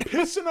it!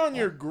 Pissing on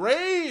your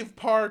grave,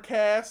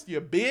 Parcast,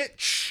 you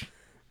bitch.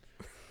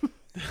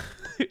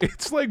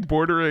 It's like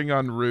bordering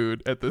on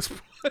rude at this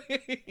point.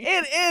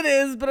 It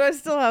is, but I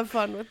still have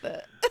fun with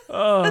it.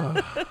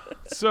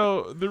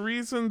 So the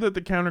reason that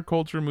the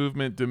counterculture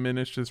movement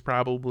diminished is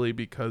probably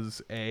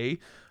because a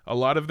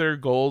lot of their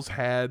goals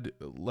had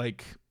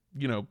like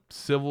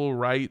civil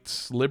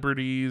rights,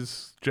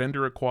 liberties,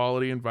 gender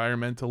equality,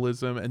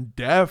 environmentalism, and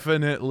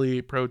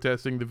definitely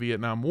protesting the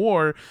Vietnam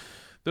War,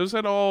 those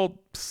had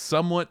all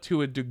somewhat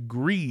to a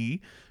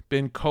degree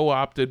been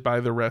co-opted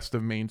by the rest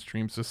of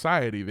mainstream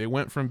society. They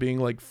went from being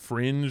like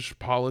fringe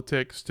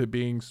politics to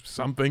being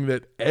something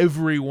that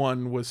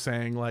everyone was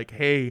saying like,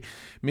 hey,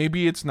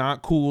 maybe it's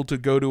not cool to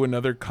go to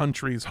another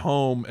country's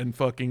home and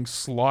fucking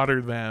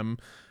slaughter them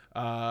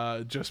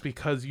just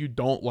because you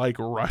don't like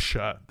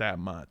Russia that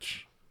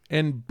much.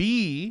 And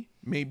B,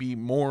 maybe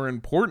more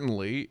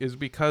importantly, is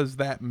because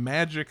that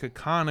magic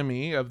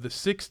economy of the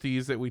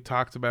 60s that we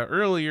talked about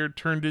earlier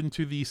turned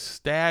into the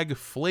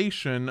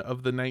stagflation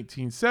of the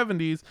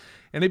 1970s,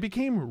 and it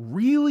became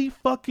really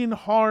fucking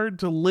hard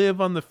to live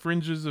on the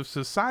fringes of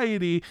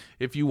society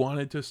if you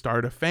wanted to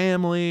start a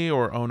family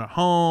or own a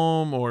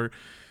home or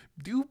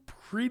do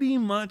pretty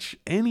much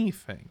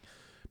anything.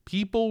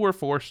 People were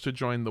forced to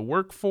join the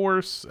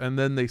workforce, and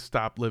then they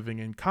stopped living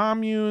in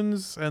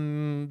communes,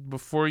 and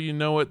before you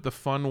know it, the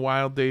fun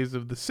wild days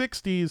of the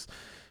 60s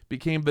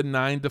became the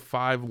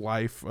 9-to-5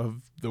 life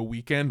of the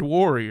weekend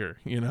warrior.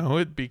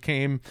 It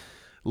became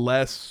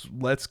less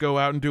let's go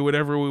out and do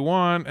whatever we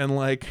want, and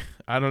like,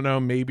 I don't know,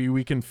 maybe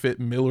we can fit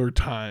Miller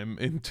time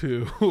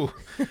into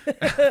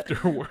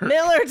after work.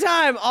 Miller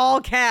time,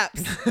 all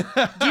caps.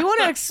 Do you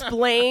want to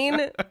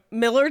explain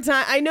Miller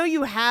time? I know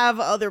you have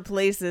other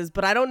places,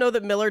 but I don't know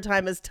that Miller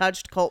time has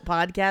touched Cult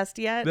Podcast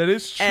yet. That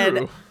is true.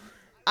 And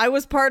I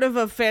was part of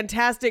a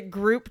fantastic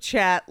group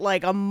chat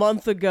like a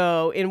month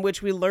ago in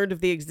which we learned of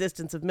the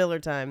existence of Miller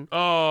time.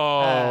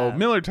 Oh,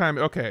 Miller time.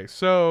 Okay,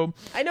 so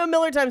I know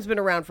Miller time's been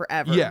around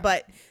forever, yeah,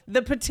 but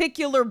the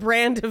particular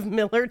brand of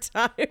Miller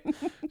time.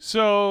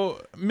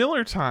 So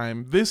Miller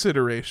time, this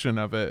iteration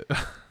of it,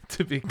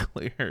 to be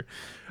clear,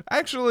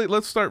 actually,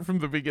 let's start from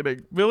the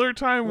beginning. Miller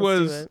time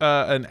was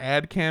an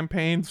ad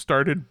campaign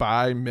started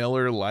by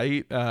Miller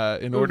Lite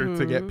in order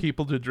to get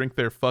people to drink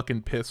their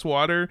fucking piss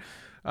water.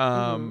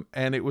 And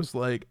it was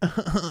like,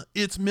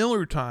 it's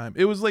Miller time.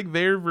 It was like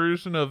their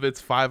version of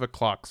it's 5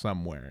 o'clock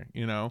somewhere,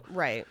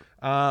 Right.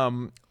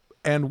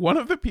 And one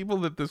of the people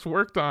that this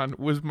worked on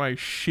was my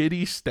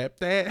shitty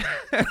stepdad.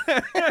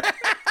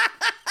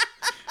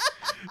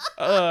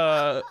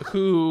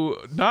 Who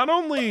not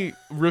only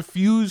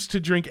refused to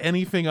drink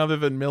anything other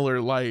than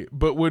Miller Lite,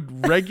 but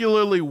would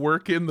regularly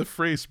work in the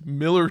phrase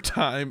Miller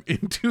time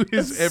into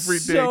his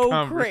everyday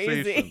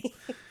conversations. Crazy.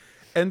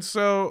 And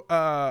so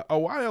a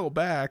while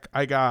back,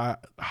 I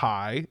got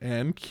high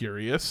and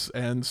curious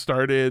and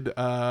started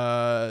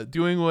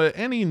doing what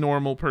any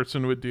normal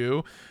person would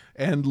do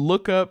and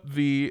look up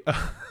the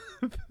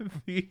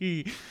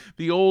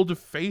the old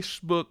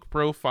Facebook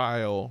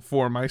profile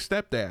for my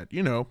stepdad,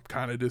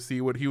 kind of to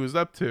see what he was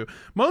up to.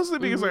 Mostly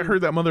because I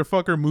heard that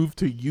motherfucker moved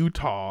to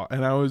Utah,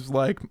 and I was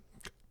like,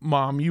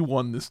 Mom, you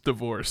won this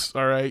divorce,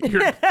 all right?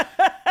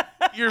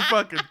 You're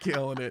fucking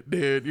killing it,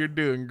 dude. You're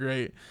doing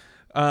great.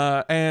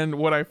 And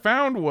what I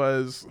found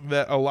was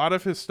that a lot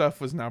of his stuff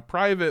was now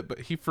private, but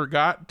he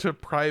forgot to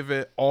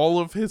private all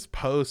of his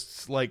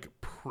posts like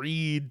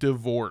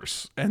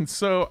pre-divorce. And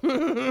so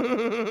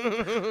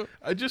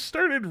I just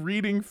started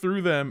reading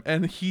through them,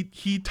 and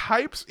he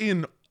types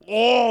in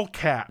all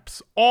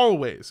caps,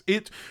 always.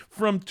 It's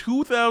from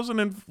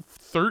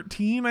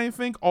 2013, I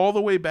think, all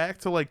the way back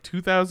to like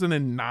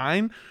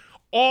 2009.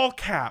 All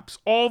caps,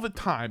 all the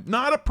time.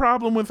 Not a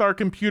problem with our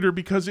computer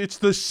because it's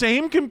the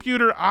same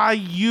computer I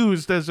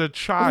used as a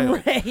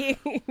child.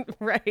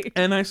 Right.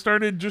 And I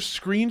started just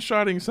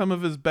screenshotting some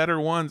of his better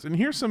ones. And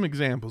here's some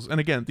examples. And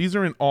again, these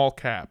are in all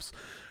caps.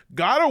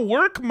 Gotta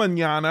work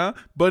mañana,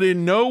 but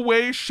in no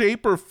way,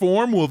 shape, or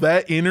form will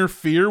that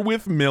interfere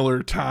with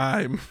Miller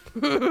time. I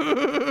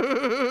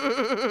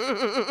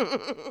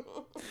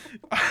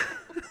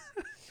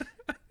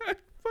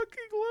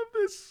fucking love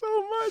this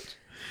so much.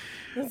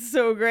 That's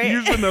so great.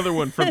 Here's another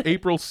one from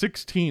April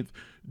 16th.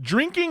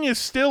 Drinking is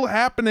still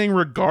happening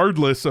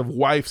regardless of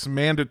wife's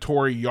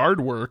mandatory yard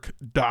work. ...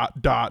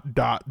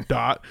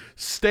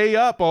 Stay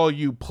up, all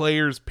you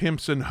players,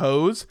 pimps, and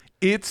hoes.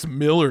 It's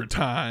Miller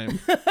time.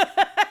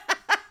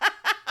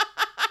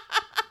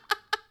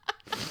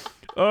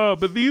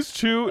 But these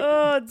two.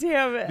 Oh,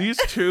 damn it. These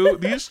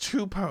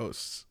two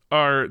posts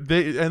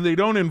they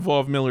don't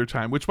involve Miller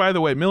time, which, by the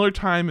way, Miller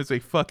time is a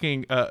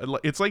fucking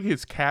it's like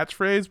his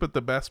catchphrase, but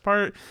the best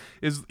part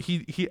is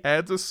he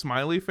adds a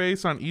smiley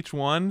face on each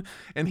one,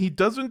 and he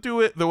doesn't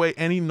do it the way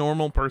any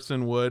normal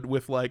person would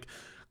with like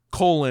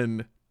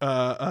colon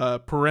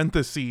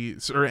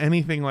parentheses or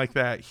anything like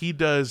that. He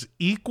does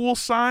equal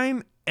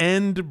sign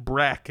end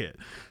bracket,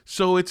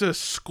 so it's a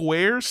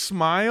square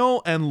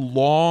smile and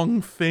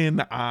long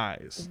thin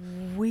eyes.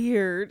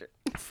 Weird.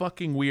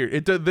 Fucking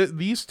weird.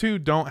 These two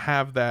don't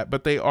have that,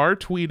 but they are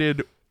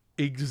tweeted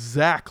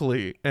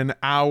exactly an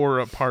hour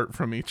apart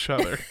from each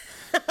other.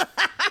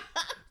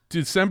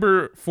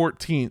 December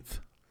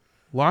 14th.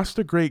 Lost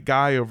a great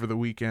guy over the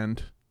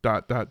weekend. ...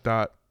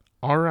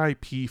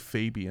 R.I.P.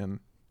 Fabian.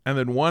 And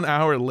then 1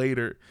 hour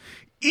later,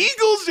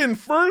 Eagles in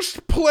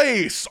first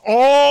place.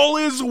 All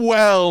is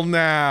well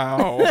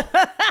now.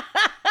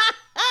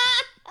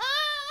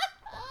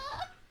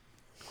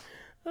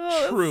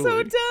 Oh, Truly.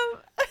 so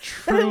dumb.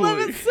 Truly. I love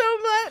it so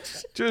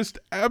much. Just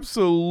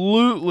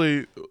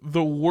absolutely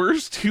the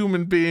worst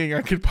human being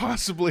I could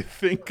possibly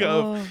think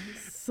of. Oh,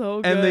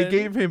 so good. And they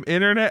gave him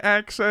internet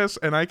access,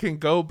 and I can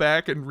go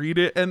back and read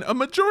it. And a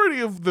majority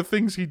of the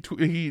things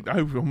I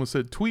almost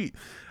said tweet.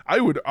 I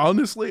would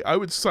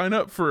sign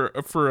up for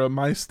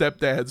my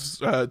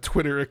stepdad's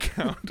Twitter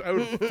account. I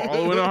would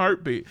follow in a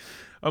heartbeat.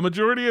 A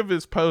majority of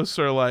his posts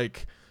are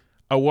like,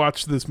 I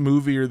watched this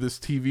movie or this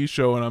TV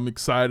show and I'm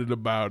excited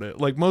about it.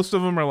 Like, most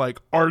of them are like,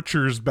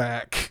 Archer's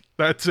back.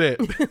 That's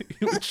it.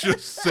 He would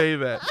just say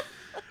that.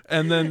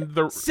 And then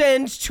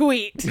send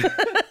tweet.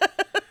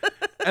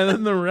 and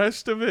then the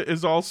rest of it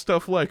is all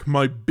stuff like,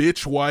 my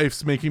bitch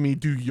wife's making me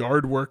do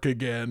yard work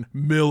again.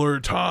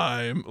 Miller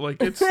time.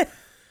 Like, it's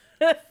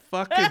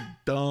fucking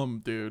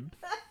dumb, dude.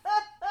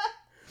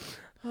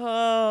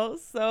 Oh,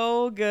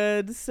 so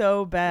good,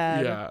 so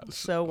bad. Yeah.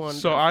 So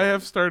wonderful. So I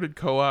have started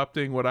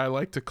co-opting what I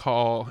like to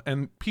call,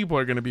 and people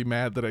are going to be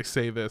mad that I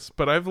say this,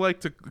 but I've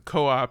liked to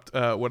co-opt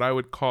what I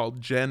would call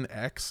Gen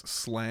X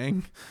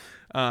slang.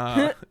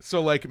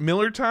 So like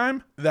Miller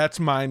time, that's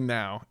mine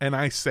now, and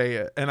I say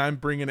it, and I'm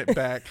bringing it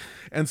back.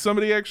 And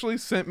somebody actually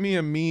sent me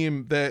a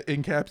meme that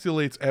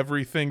encapsulates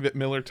everything that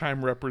Miller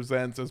time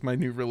represents as my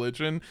new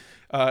religion.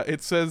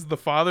 It says the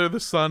Father, the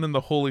Son, and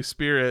the Holy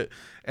Spirit,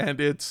 and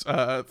it's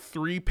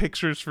 3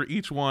 pictures for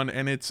each one,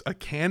 and it's a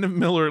can of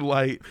Miller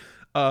Lite,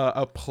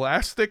 a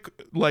plastic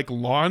like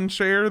lawn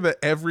chair that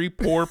every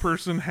poor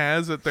person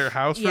has at their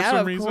house for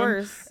some reason,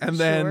 course. and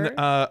then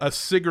a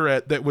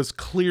cigarette that was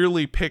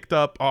clearly picked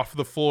up off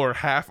the floor,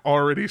 half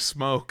already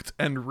smoked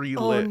and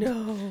relit.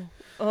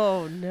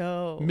 Oh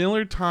no.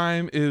 Miller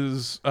time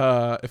is,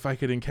 if I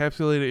could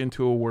encapsulate it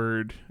into a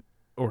word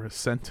or a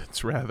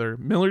sentence rather,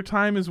 Miller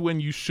time is when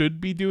you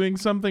should be doing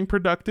something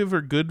productive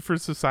or good for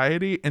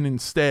society, and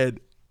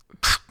instead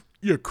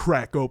you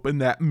crack open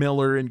that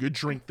Miller and you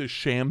drink the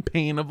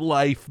champagne of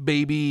life,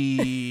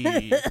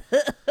 baby.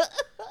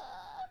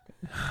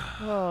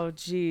 Oh,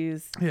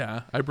 jeez.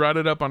 Yeah, I brought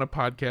it up on a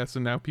podcast,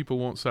 and now people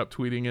won't stop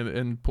tweeting it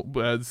and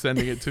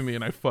sending it to me,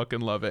 and I fucking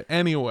love it.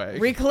 Anyway.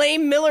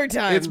 Reclaim Miller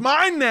time. It's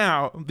mine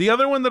now. The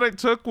other one that I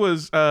took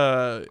was,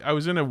 I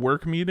was in a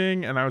work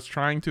meeting, and I was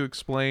trying to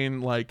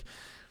explain, like,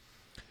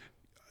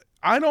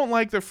 I don't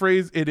like the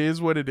phrase "it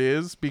is what it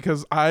is"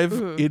 because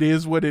it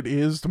is what it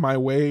is to my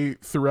way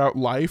throughout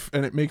life,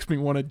 and it makes me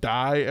want to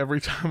die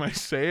every time I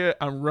say it.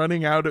 I'm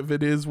running out of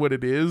 "it is what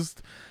it is."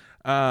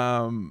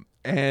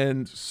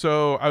 And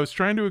so I was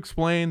trying to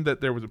explain that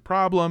there was a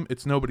problem.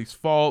 It's nobody's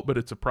fault, but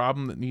it's a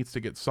problem that needs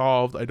to get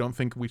solved. I don't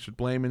think we should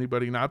blame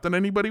anybody, not that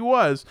anybody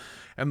was.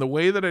 And the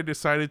way that I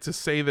decided to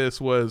say this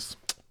was,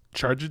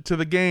 charge it to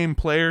the game,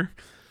 player.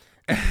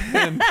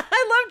 And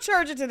I love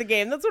charge it to the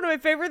game. That's one of my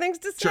favorite things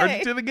to say. charge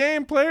it to the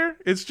game, player.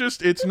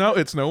 It's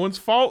no one's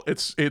fault.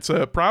 It's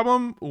a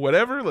problem,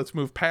 whatever. Let's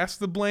move past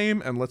the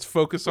blame and let's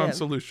focus on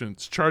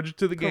solutions. Charge it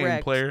to the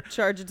game, player.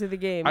 Charge it to the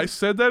game. I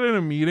said that in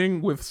a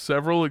meeting with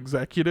several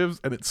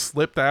executives, and it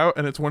slipped out,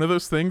 and it's one of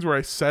those things where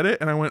I said it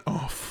and I went,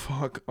 oh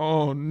fuck,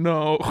 oh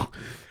no.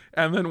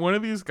 And then one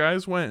of these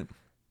guys went,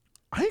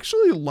 I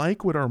actually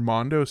like what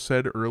Armando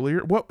said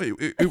earlier. What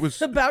it was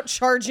about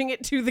charging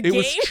it to the game. It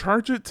was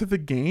charge it to the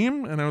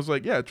game, and I was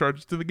like, "Yeah,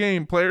 charge it to the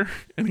game, player."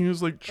 And he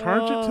was like,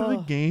 "Charge it to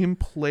the game,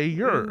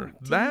 player."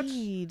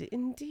 Indeed.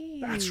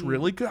 That's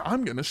really good.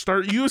 I'm gonna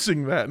start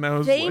using that. And I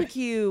was Thank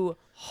you,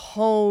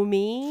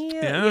 homie.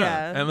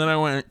 Yeah. And then I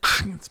went,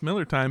 "It's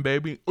Miller time,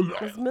 baby."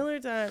 It's Miller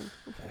time.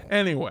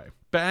 Anyway,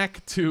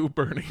 back to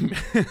Burning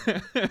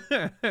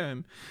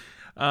Man.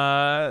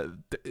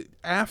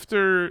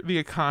 After the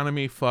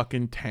economy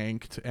fucking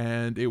tanked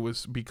and it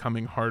was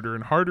becoming harder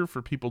and harder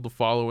for people to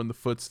follow in the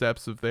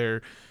footsteps of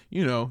their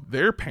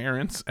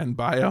parents and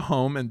buy a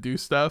home and do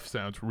stuff,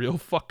 sounds real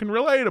fucking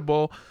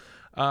relatable.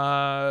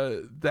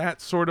 That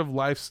sort of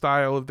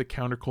lifestyle of the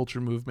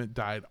counterculture movement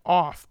died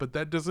off, but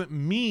that doesn't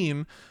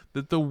mean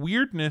that the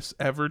weirdness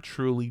ever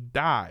truly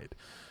died.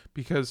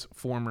 Because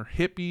former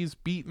hippies,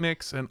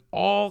 beatniks, and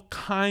all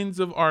kinds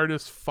of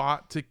artists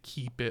fought to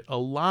keep it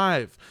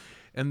alive.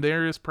 And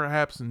there is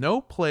perhaps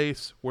no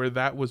place where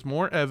that was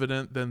more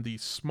evident than the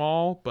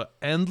small but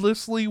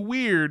endlessly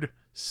weird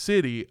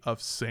city of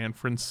San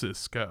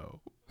Francisco.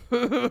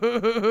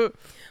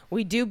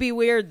 We do be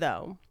weird,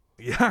 though.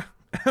 Yeah,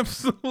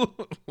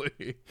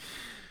 absolutely.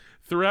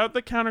 Throughout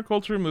the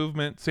counterculture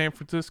movement, San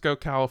Francisco,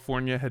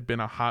 California had been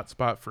a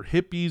hotspot for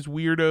hippies,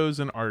 weirdos,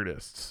 and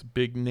artists.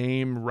 Big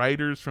name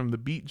writers from the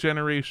Beat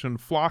generation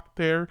flocked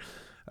there.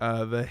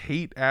 The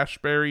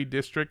Haight-Ashbury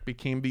district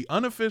became the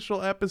unofficial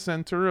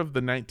epicenter of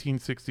the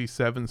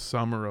 1967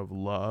 Summer of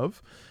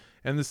Love,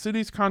 and the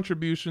city's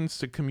contributions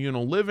to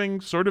communal living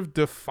sort of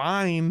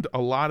defined a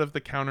lot of the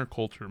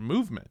counterculture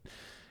movement.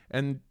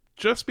 And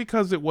just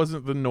because it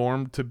wasn't the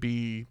norm to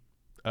be,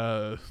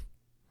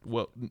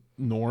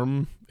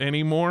 norm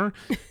anymore,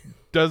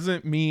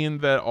 doesn't mean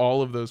that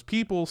all of those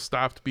people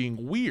stopped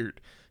being weird.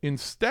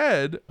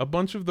 Instead, a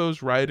bunch of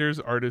those writers,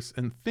 artists,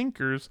 and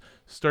thinkers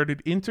started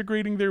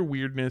integrating their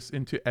weirdness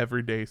into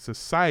everyday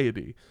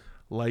society.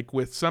 like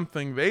with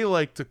something they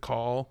like to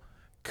call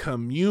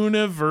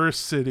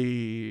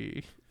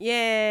communiversity.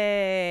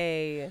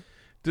 Yay.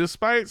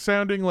 Despite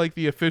sounding like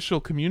the official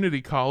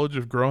community college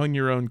of growing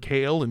your own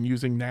kale and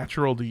using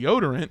natural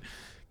deodorant,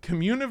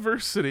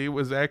 Communiversity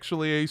was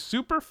actually a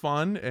super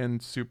fun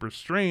and super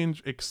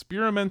strange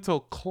experimental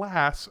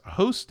class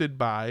hosted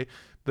by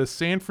the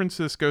San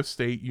Francisco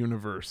State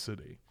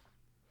University.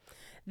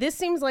 This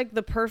seems like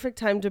the perfect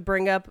time to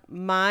bring up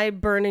my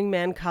Burning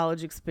Man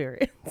college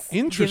experience.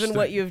 Interesting. Given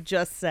what you've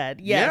just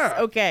said. Yes.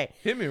 Yeah. Okay.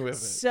 Hit me with it.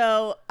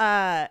 So,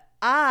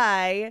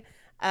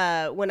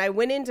 when I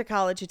went into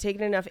college, had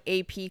taken enough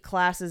AP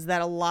classes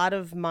that a lot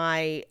of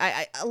a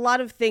lot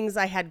of things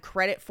I had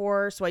credit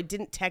for, so I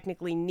didn't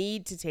technically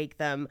need to take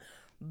them,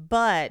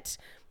 but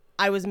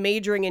I was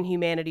majoring in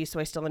humanities, so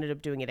I still ended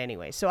up doing it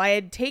anyway. So I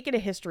had taken a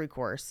history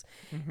course,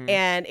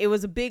 and it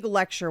was a big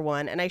lecture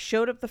one, and I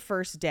showed up the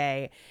first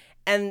day,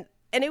 and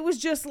it was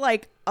just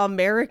like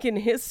American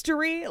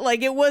history.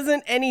 Like it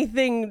wasn't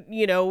anything,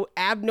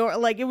 abnormal.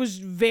 Like it was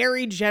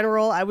very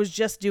general. I was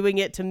just doing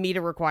it to meet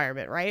a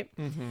requirement, right?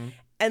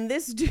 And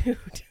this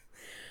dude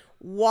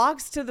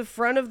walks to the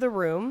front of the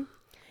room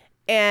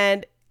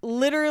and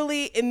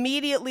literally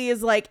immediately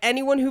is like,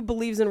 anyone who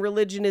believes in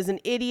religion is an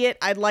idiot.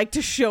 I'd like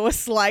to show a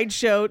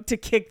slideshow to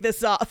kick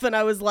this off. And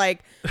I was like,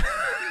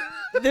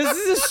 this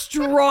is a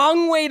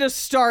strong way to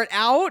start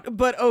out,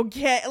 but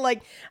okay.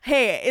 Like,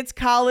 hey, it's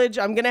college.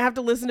 I'm going to have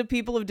to listen to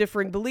people of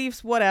differing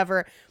beliefs,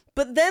 whatever.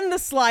 But then the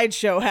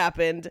slideshow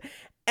happened.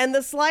 And the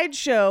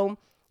slideshow,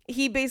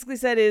 he basically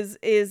said is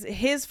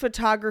his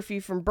photography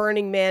from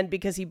Burning Man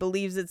because he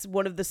believes it's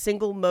one of the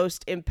single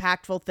most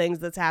impactful things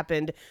that's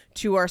happened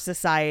to our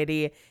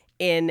society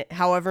in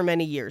however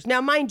many years. Now,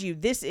 mind you,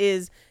 this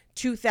is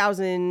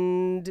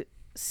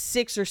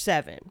 2006 or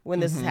 7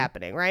 when this is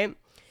happening, right?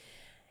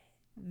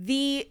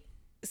 The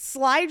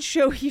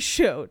slideshow he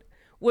showed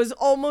was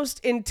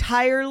almost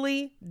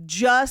entirely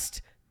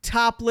just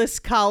topless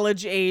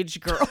college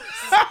age girls.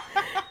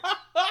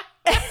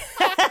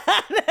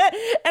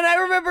 And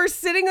I remember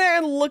sitting there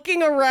and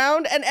looking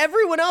around, and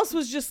everyone else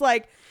was just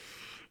like,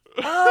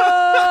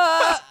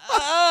 because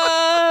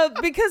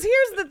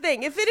here's the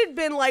thing. If it had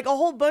been like a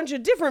whole bunch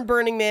of different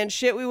Burning Man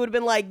shit, we would have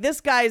been like, this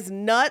guy's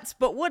nuts,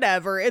 but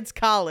whatever. It's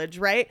college,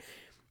 right?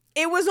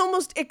 It was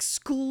almost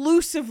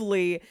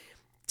exclusively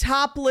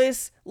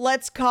topless,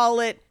 let's call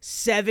it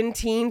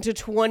 17 to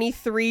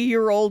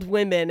 23-year-old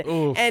women.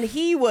 Oof. And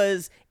he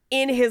was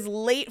in his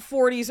late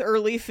 40s,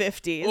 early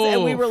 50s.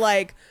 And we were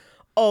like,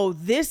 oh,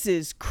 this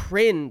is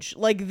cringe.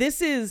 Like,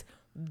 this is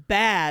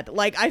bad.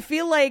 Like, I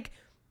feel like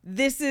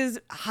this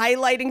is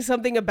highlighting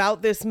something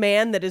about this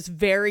man that is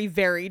very,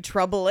 very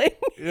troubling.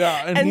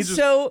 Yeah, and he just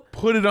so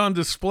put it on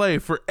display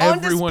for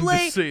everyone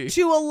to see.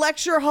 To a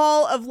lecture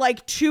hall of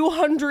like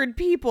 200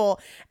 people.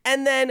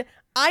 And then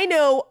I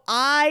know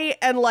I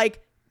and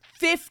like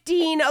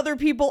 15 other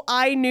people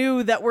I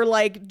knew that were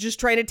like just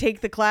trying to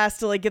take the class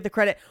to like get the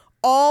credit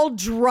all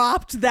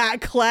dropped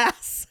that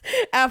class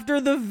after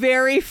the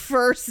very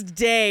first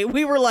day.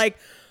 We were like,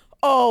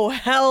 oh,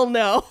 hell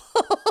no.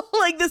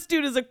 Like, this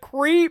dude is a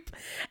creep.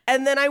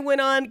 And then I went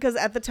on, because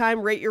at the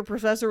time, Rate Your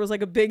Professor was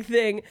like a big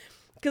thing.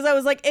 Because I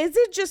was like, is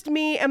it just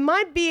me? Am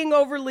I being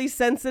overly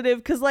sensitive?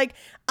 Because, like,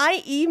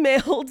 I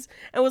emailed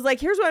and was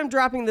like, here's why I'm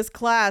dropping this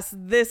class,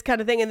 this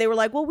kind of thing. And they were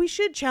like, well, we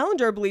should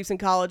challenge our beliefs in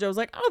college. I was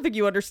like, I don't think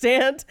you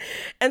understand.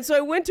 And so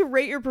I went to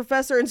Rate Your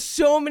Professor, and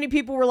so many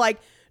people were like,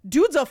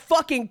 dude's a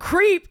fucking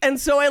creep. And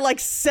so I like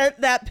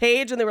sent that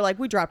page and they were like,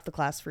 we dropped the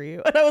class for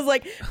you. And I was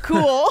like,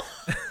 cool.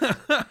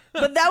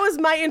 But that was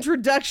my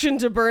introduction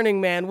to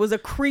Burning Man, was a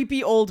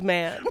creepy old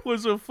man.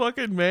 Was a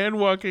fucking man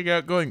walking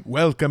out going,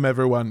 welcome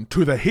everyone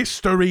to the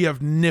history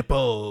of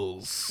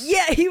nipples.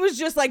 Yeah, he was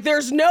just like,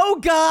 there's no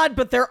God,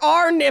 but there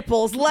are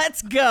nipples.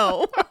 Let's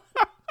go.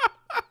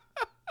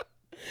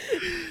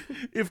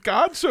 If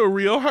God's so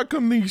real, how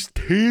come these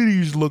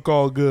titties look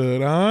all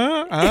good,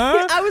 huh?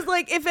 I was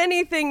like, if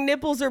anything,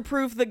 nipples are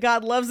proof that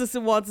God loves us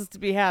and wants us to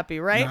be happy,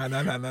 right?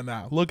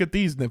 Nah. Look at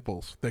these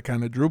nipples. They're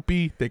kind of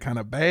droopy. They're kind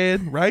of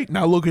bad, right?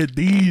 Now look at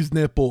these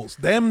nipples.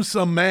 Them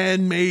some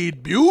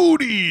man-made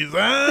beauties,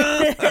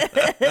 huh?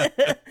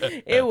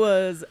 It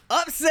was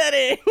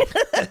upsetting.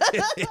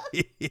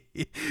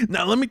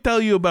 Now let me tell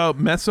you about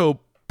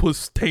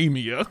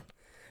Mesopotamia.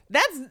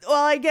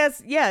 I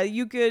guess, yeah,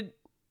 you could...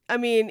 I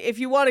mean, if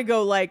you want to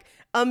go like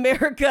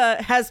America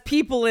has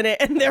people in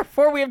it and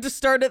therefore we have to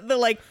start at the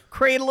like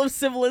cradle of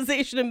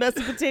civilization in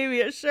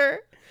Mesopotamia, sure.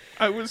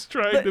 I was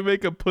trying to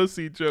make a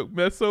pussy joke.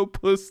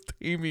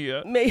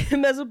 Mesopotamia.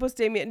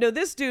 Mesopotamia. No,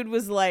 this dude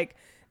was like,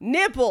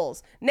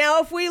 nipples. Now,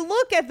 if we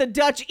look at the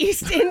Dutch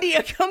East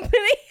India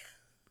Company.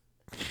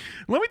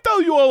 Let me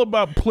tell you all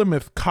about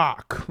Plymouth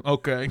Cock,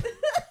 okay?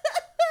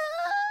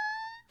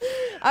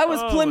 I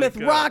was Plymouth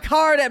Rock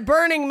hard at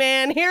Burning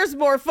Man. Here's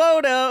more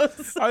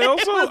photos. I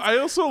also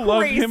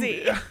love him.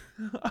 Crazy.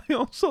 I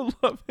also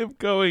love him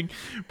going,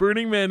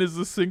 Burning Man is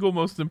the single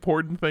most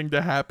important thing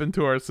to happen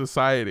to our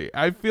society.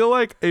 I feel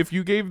like if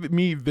you gave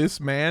me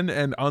this man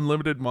and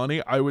unlimited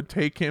money, I would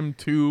take him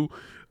to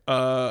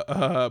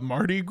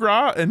Mardi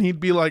Gras, and he'd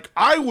be like,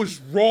 I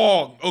was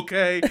wrong,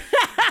 okay?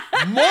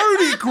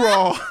 Mardi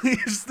Gras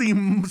is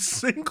the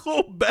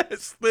single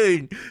best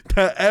thing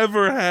to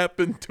ever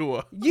happen to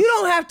us. You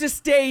don't have to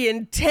stay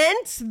in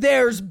tents.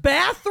 There's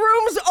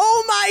bathrooms.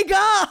 Oh my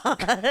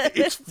God.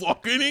 It's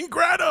fucking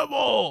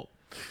incredible.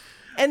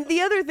 And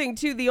the other thing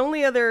too, the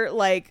only other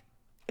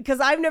because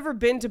I've never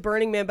been to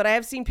Burning Man, but I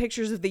have seen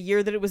pictures of the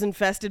year that it was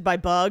infested by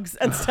bugs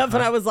and stuff.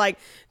 And I was like,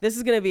 this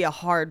is going to be a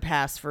hard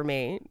pass for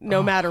me,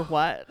 no matter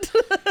what.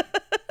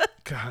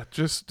 God,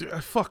 just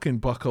fucking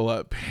buckle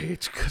up,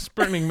 Paige, because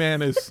Burning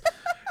Man is...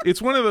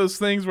 It's one of those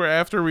things where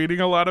after reading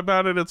a lot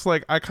about it, it's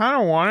like, I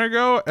kind of want to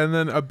go, and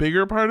then a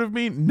bigger part of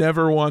me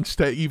never wants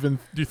to even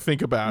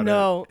think about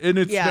No. it. And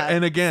it's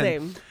and again,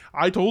 same.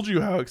 I told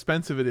you how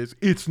expensive it is.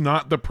 It's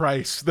not the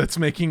price that's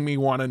making me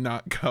want to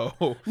not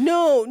go.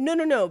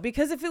 No.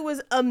 Because if it was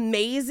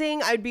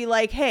amazing, I'd be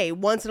like, hey,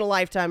 once in a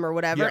lifetime or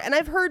whatever. Yeah. And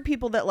I've heard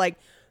people that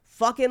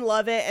fucking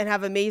love it and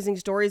have amazing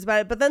stories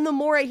about it. But then the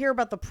more I hear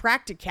about the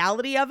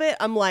practicality of it,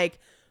 I'm like,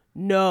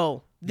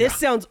 no, this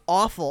sounds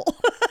awful.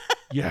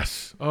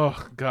 Yes.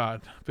 Oh,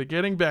 God. But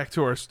getting back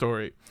to our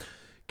story,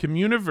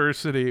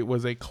 Communiversity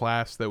was a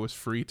class that was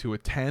free to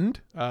attend,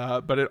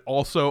 but it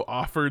also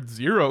offered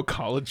 0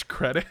 college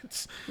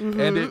credits,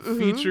 and it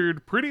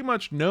featured pretty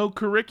much no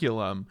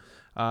curriculum.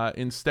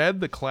 Instead,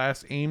 the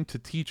class aimed to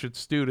teach its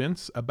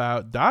students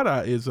about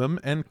Dadaism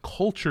and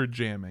culture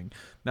jamming.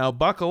 Now,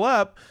 buckle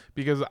up,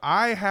 because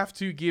I have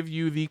to give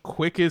you the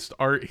quickest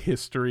art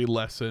history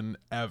lesson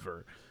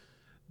ever.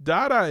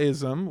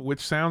 Dadaism, which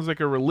sounds like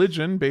a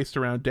religion based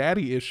around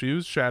daddy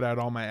issues, shout out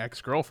all my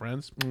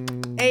ex-girlfriends.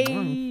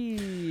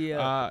 Hey.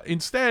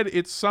 Instead,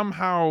 it's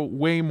somehow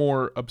way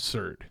more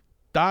absurd.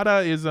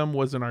 Dadaism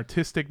was an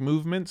artistic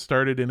movement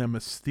started in a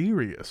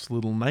mysterious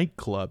little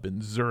nightclub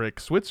in Zurich,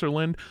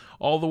 Switzerland,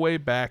 all the way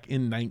back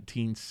in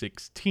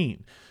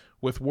 1916.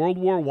 With World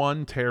War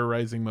I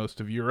terrorizing most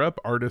of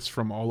Europe, artists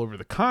from all over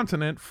the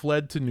continent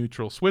fled to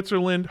neutral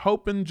Switzerland,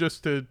 hoping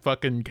just to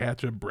fucking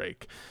catch a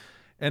break.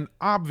 And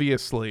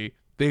obviously,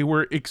 they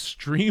were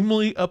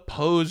extremely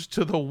opposed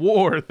to the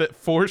war that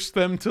forced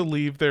them to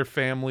leave their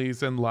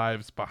families and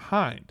lives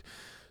behind.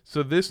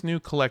 So this new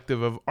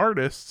collective of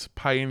artists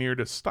pioneered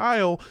a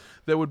style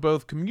that would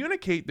both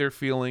communicate their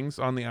feelings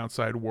on the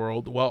outside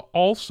world while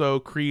also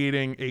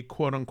creating a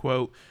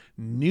quote-unquote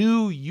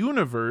new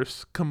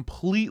universe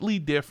completely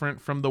different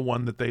from the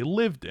one that they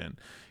lived in.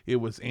 It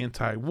was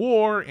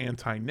anti-war,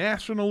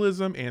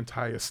 anti-nationalism,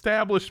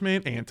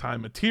 anti-establishment,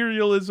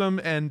 anti-materialism,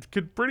 and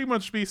could pretty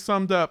much be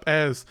summed up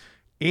as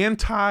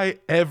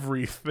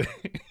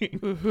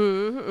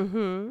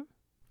anti-everything.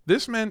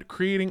 This meant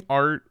creating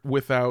art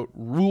without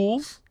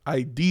rules,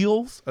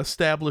 ideals,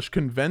 established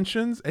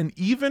conventions, and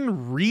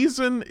even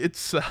reason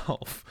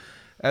itself.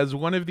 As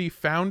one of the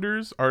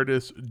founders,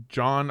 artist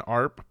John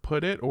Arp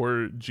put it,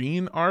 or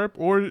Jean Arp,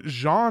 or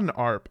Jean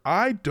Arp,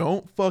 I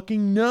don't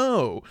fucking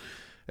know.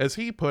 As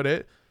he put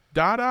it,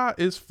 Dada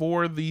is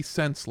for the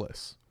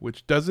senseless,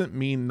 which doesn't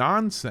mean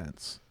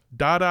nonsense.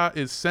 Dada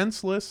is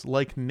senseless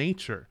like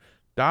nature.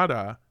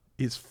 Dada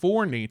is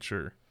for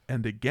nature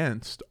and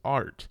against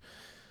art.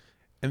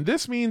 And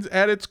this means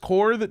at its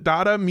core that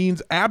Dada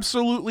means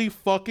absolutely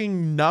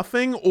fucking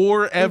nothing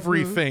or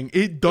everything.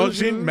 It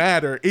doesn't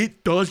matter.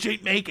 It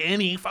doesn't make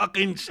any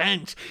fucking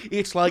sense.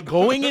 It's like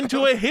going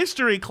into a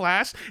history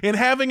class and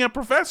having a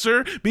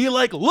professor be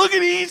like, look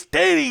at these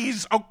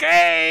titties,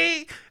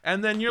 okay?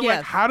 And then you're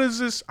like, how does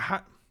this...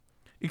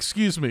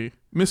 excuse me,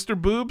 Mr.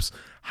 Boobs,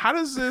 how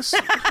does this...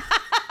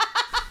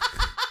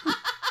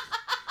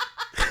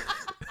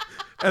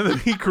 And then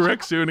he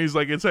corrects you, and he's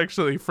like, it's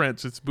actually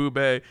French. It's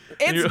boobé.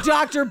 It's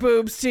Dr.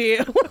 Boobs to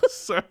you.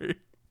 Sorry.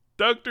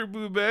 Dr.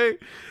 Boobé,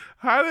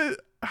 how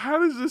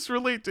does this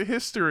relate to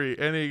history?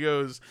 And he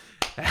goes,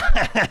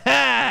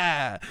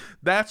 that's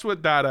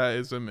what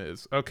Dadaism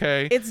is,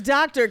 okay? It's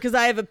doctor because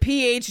I have a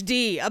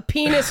PhD, a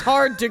penis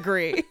hard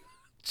degree.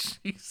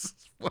 Jesus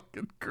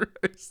fucking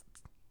Christ.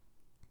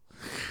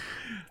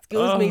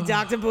 Excuse me,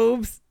 Dr.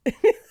 Boobs.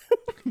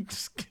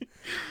 Just kidding.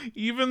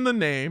 Even the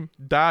name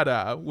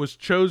Dada was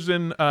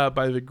chosen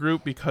by the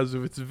group because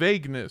of its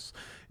vagueness.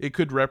 It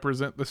could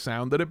represent the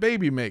sound that a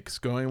baby makes,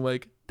 going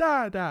like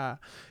Dada.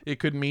 It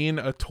could mean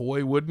a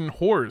toy wooden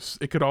horse.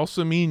 It could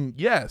also mean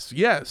yes,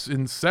 yes,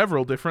 in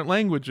several different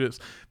languages.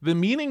 The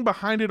meaning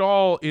behind it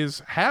all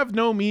is have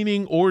no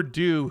meaning or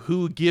do,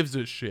 who gives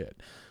a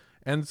shit.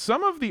 And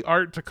some of the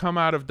art to come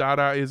out of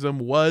Dadaism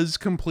was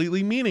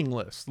completely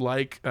meaningless,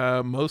 like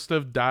most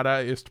of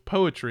Dadaist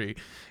poetry.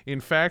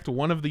 In fact,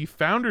 one of the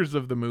founders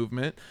of the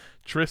movement,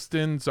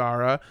 Tristan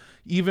Tzara,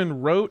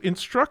 even wrote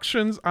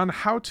instructions on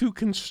how to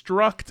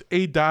construct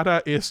a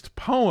Dadaist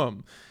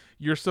poem.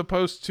 You're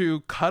supposed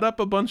to cut up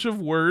a bunch of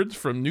words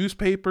from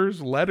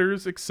newspapers,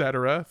 letters,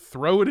 etc.,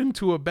 throw it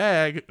into a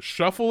bag,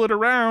 shuffle it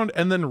around,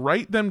 and then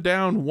write them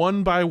down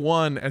one by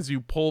one as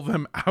you pull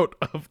them out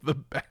of the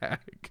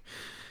bag.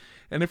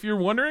 And if you're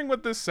wondering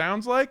what this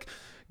sounds like,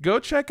 Go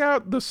check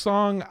out the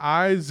song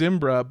I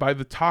Zimbra by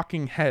the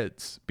Talking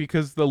Heads,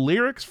 because the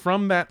lyrics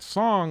from that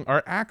song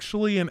are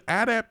actually an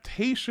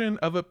adaptation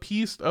of a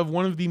piece of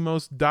one of the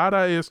most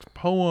Dadaist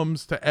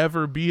poems to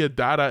ever be a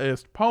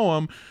Dadaist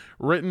poem,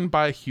 written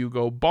by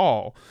Hugo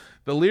Ball.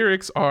 The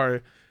lyrics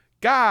are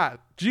Ga,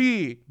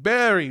 G,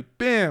 Berry,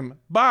 Bim,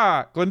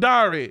 Ba,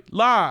 Glendarry,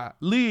 La,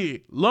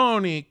 Li,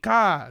 Loni,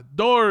 Ka,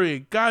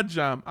 Dory,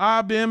 Gajam,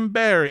 Abim,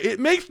 Berry. It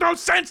makes no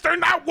sense. They're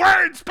not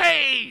words,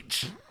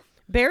 Paige.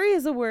 Berry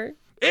is a word.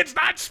 It's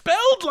not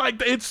spelled like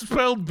that. It's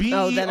spelled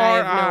B-E-R-I. Oh, then I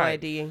have no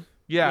idea.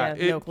 Yeah,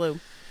 no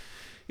clue.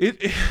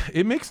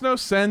 It makes no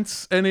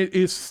sense, and it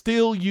is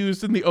still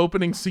used in the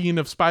opening scene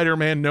of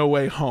Spider-Man No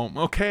Way Home,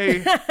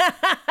 okay?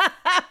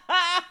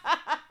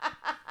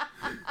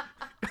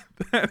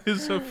 That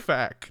is a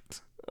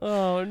fact.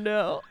 Oh,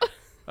 no.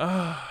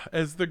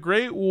 As the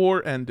Great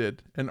War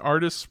ended and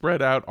artists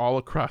spread out all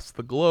across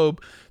the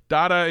globe,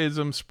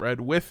 Dadaism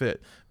spread with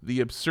it. The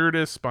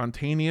absurdist,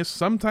 spontaneous,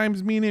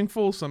 sometimes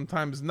meaningful,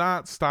 sometimes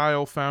not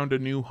style found a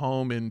new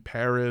home in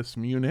Paris,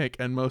 Munich,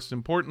 and most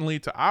importantly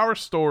to our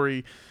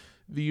story,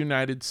 the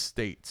United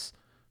States.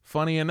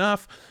 Funny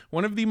enough,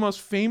 one of the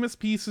most famous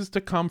pieces to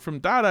come from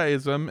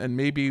Dadaism, and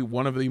maybe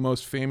one of the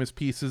most famous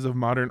pieces of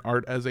modern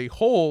art as a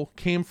whole,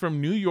 came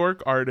from New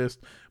York artist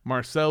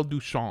Marcel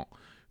Duchamp,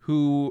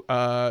 who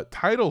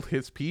titled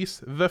his piece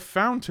The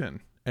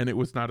Fountain. And it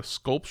was not a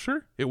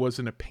sculpture, it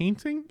wasn't a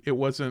painting, it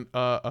wasn't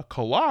a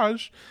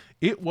collage,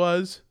 it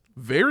was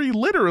very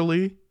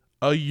literally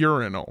a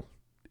urinal.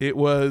 It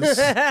was just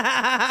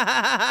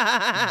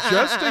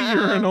a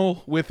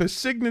urinal with a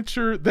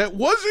signature that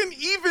wasn't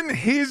even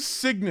his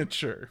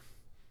signature.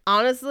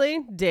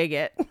 Honestly, dig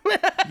it.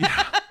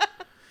 Yeah.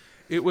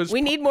 It was.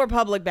 We need more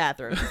public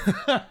bathrooms.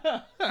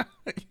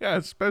 Yeah,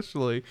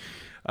 especially.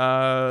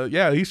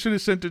 Yeah, he should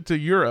have sent it to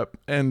Europe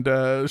and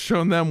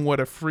shown them what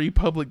a free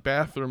public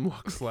bathroom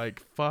looks like.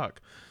 Fuck.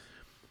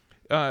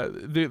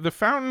 The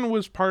fountain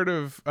was part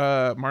of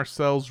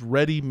Marcel's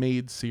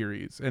ready-made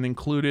series and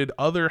included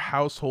other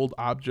household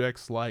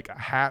objects like a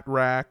hat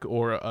rack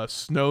or a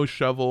snow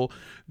shovel.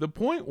 The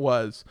point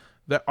was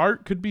that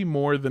art could be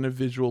more than a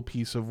visual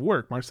piece of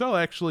work. Marcel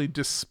actually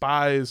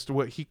despised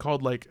what he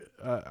called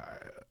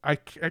I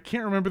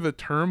can't remember the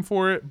term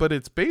for it, but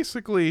it's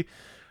basically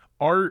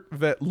art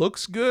that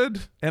looks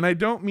good. And I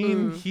don't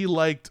mean he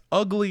liked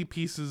ugly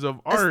pieces of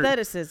art.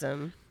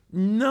 Aestheticism.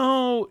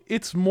 No,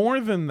 it's more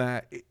than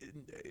that.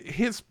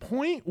 His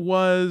point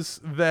was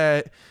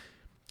that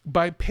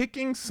by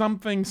picking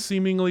something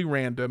seemingly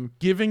random,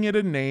 giving it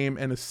a name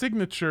and a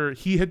signature,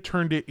 he had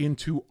turned it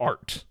into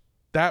art.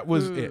 That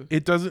was it.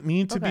 It doesn't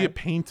need to be a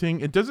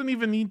painting. It doesn't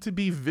even need to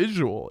be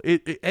visual.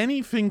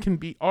 Anything can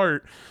be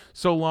art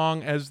so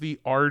long as the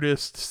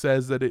artist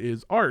says that it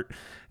is art.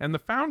 And the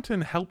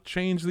fountain helped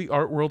change the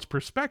art world's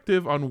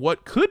perspective on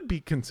what could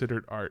be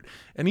considered art.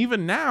 And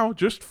even now,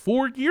 just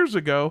 4 years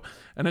ago,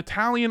 an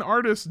Italian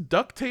artist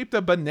duct taped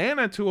a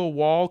banana to a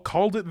wall,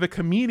 called it The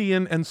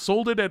Comedian, and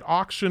sold it at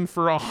auction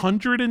for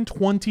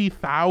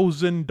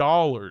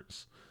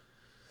 $120,000.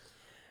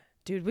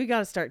 Dude, we got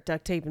to start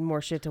duct taping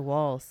more shit to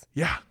walls.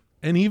 Yeah.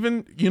 And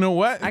even, you know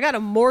what? I got a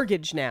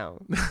mortgage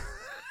now.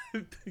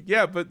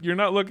 Yeah, but you're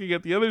not looking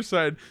at the other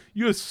side.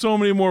 You have so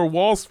many more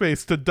wall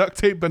space to duct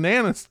tape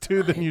bananas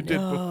to than you did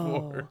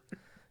before.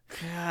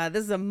 God,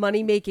 this is a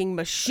money-making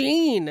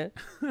machine.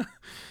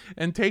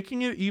 And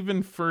taking it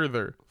even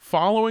further,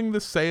 following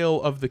the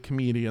sale of The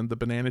Comedian, the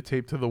banana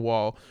taped to the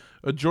wall,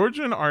 a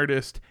Georgian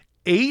artist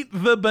ate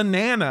the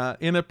banana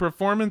in a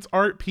performance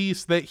art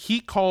piece that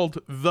he called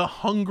The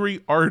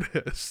Hungry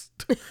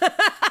Artist.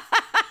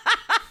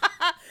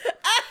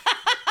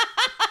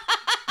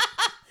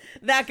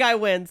 That guy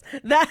wins.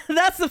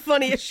 That's the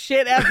funniest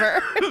shit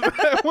ever.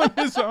 That one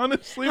is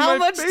honestly How my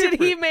much favorite.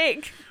 did he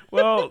make?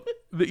 Well,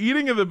 the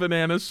eating of the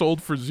banana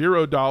sold for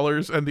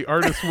 $0, and the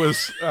artist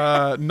was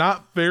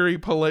not very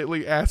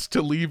politely asked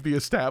to leave the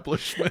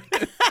establishment.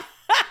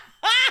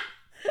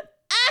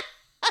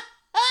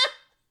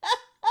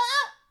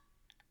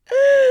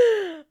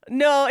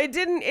 No, it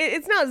didn't.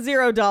 It's not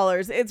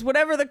 $0. It's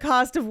whatever the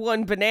cost of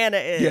one banana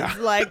is. Yeah.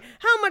 Like,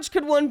 how much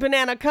could one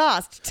banana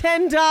cost?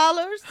 $10?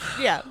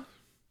 Yeah.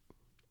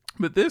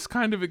 But this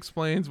kind of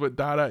explains what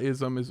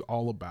Dadaism is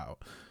all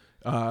about.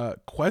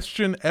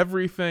 Question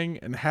everything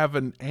and have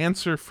an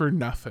answer for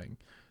nothing.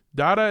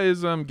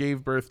 Dadaism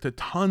gave birth to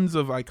tons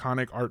of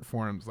iconic art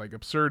forms like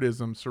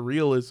absurdism,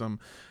 surrealism,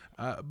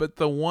 but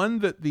the one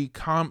that the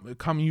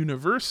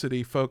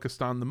University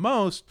focused on the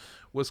most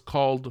was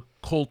called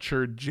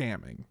culture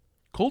jamming.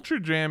 Culture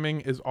jamming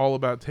is all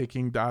about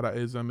taking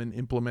Dadaism and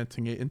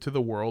implementing it into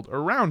the world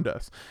around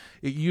us.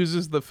 It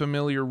uses the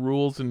familiar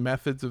rules and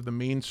methods of the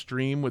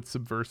mainstream with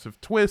subversive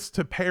twists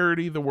to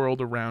parody the world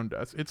around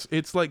us.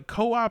 It's like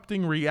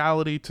co-opting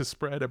reality to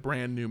spread a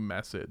brand new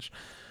message.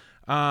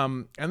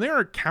 And there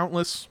are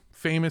countless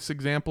famous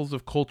examples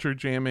of culture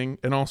jamming,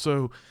 and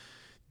also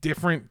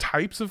different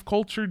types of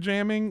culture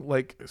jamming.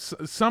 Like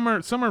some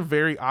are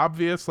very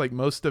obvious, like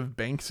most of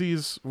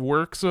Banksy's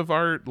works of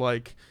art,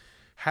 like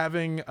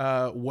having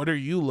what are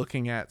you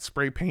looking at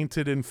spray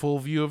painted in full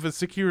view of a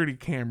security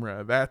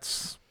camera.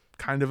 That's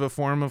kind of a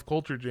form of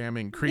culture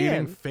jamming.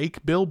 Creating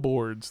fake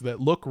billboards that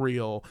look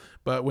real,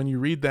 but when you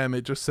read them,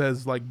 it just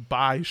says like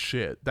buy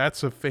shit.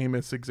 That's a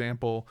famous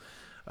example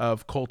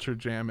of culture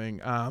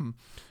jamming.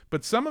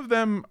 But some of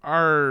them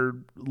are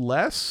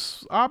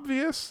less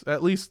obvious,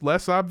 at least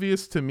less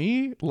obvious to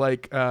me,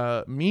 like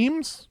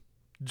memes,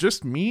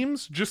 just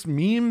memes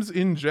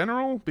in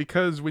general,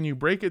 because when you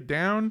break it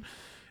down,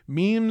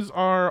 memes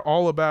are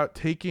all about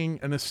taking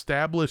an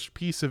established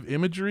piece of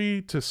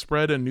imagery to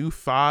spread a new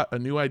thought, a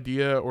new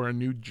idea, or a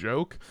new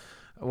joke.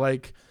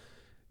 Like,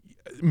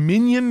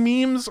 Minion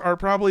memes are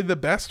probably the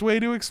best way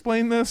to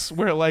explain this,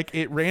 where like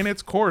it ran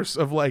its course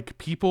of like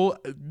people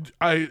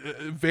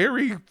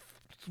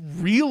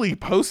really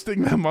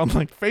posting them on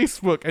like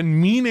Facebook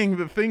and meaning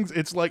the things.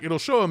 It's like it'll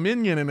show a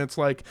minion and it's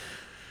like,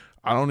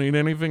 I don't need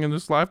anything in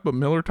this life but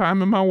Miller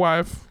time and my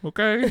wife,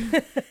 okay?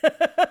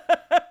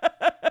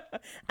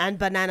 And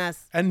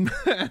bananas. And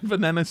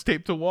bananas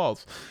taped to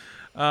walls.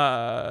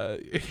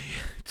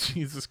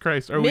 Jesus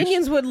Christ.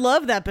 Minions would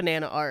love that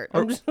banana art.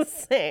 I'm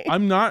just saying.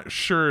 I'm not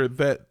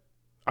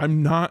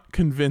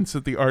convinced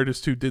that the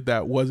artist who did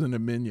that wasn't a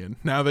minion,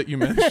 now that you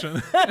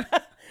mention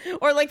it.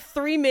 Or like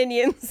 3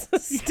 minions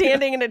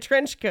standing in a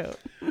trench coat.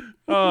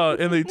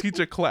 And they teach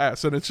a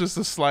class, and it's just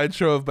a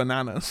slideshow of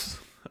bananas.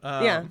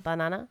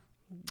 Banana.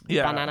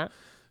 Yeah. Banana.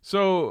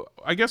 So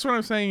I guess what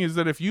I'm saying is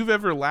that if you've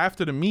ever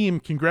laughed at a meme,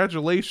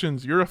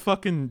 congratulations, you're a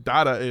fucking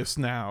Dadaist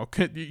now.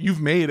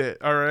 You've made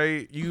it, all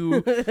right?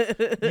 You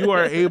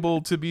are able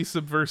to be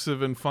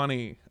subversive and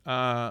funny.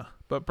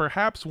 But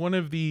perhaps one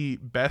of the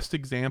best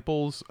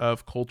examples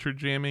of culture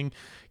jamming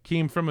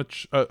came from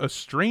a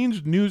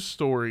strange news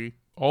story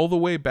all the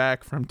way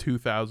back from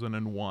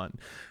 2001.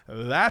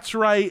 That's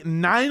right,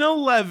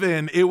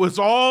 9/11. It was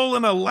all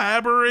an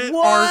elaborate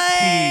art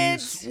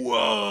piece.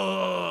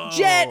 Whoa.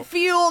 Jet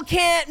fuel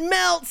can't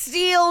melt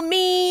steel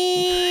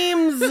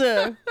memes.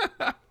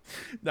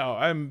 No,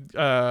 I'm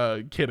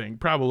kidding.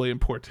 Probably in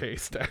poor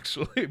taste,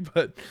 actually.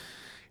 But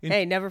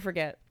hey, never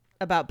forget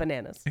about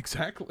bananas.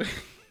 Exactly.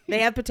 They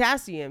have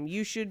potassium.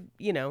 You should,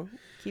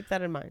 keep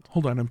that in mind.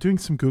 Hold on, I'm doing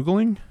some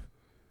Googling.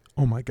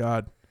 Oh my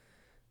God.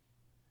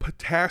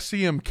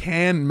 Potassium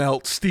can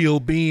melt steel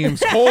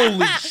beams.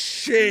 Holy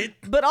shit.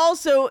 But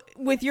also,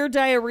 with your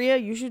diarrhea,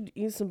 you should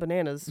eat some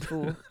bananas,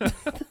 fool.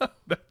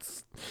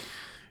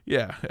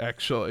 Yeah,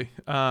 actually.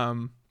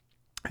 In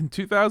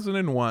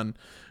 2001,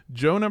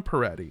 Jonah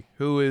Peretti,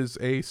 who is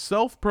a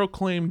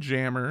self-proclaimed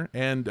jammer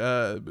and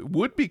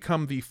would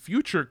become the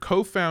future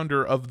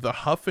co-founder of the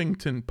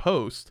Huffington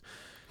Post.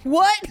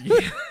 What?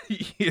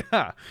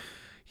 Yeah.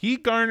 He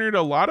garnered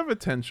a lot of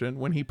attention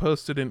when he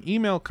posted an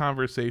email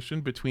conversation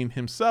between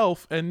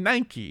himself and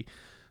Nike.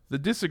 The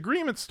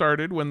disagreement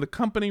started when the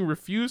company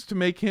refused to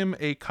make him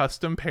a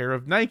custom pair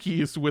of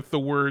Nikes with the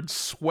word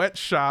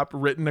sweatshop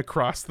written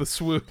across the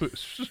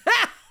swoosh.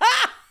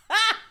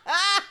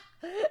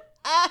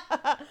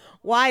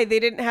 Why?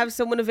 They didn't have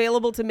someone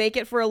available to make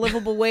it for a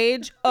livable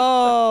wage?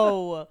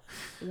 Oh,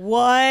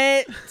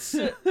 what?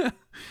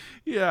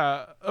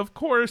 Yeah, of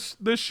course,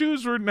 the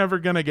shoes were never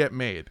going to get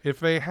made.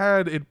 If they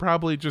had, it'd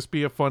probably just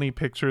be a funny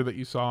picture that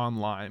you saw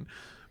online.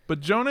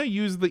 But Jonah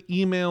used the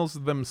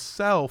emails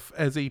themselves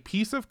as a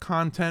piece of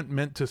content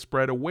meant to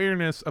spread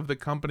awareness of the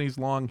company's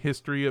long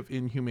history of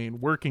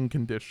inhumane working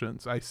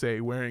conditions. I say,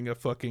 wearing a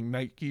fucking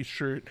Nike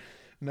shirt,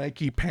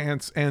 Nike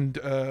pants, and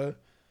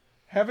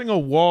having a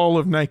wall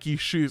of Nike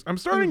shoes. I'm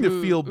starting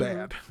to feel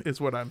bad, is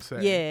what I'm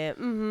saying. Yeah.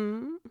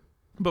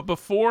 But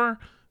before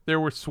there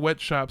were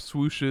sweatshop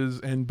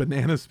swooshes and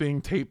bananas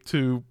being taped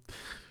to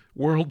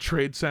World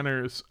Trade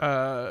Centers,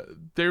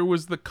 there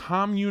was the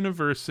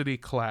Communiversity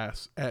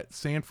class at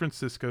San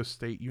Francisco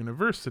State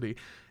University.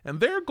 And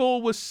their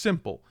goal was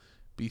simple: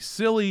 be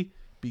silly,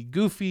 be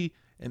goofy,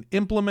 and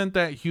implement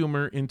that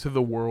humor into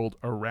the world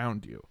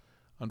around you.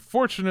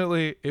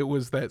 Unfortunately, it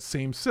was that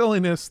same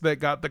silliness that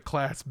got the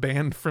class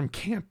banned from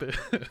campus.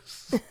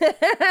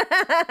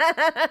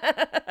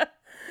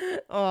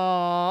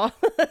 Aww.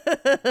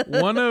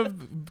 One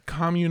of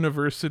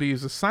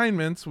Communiversity's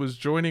assignments was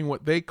joining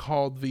what they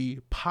called the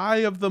Pie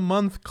of the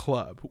Month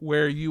Club,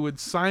 where you would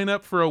sign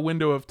up for a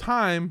window of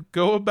time,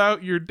 go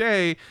about your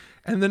day,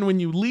 and then when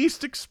you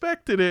least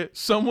expected it,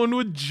 someone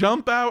would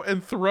jump out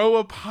and throw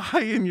a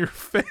pie in your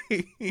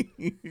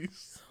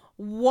face.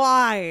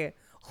 Why?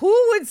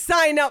 Who would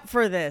sign up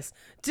for this?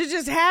 To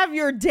just have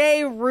your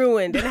day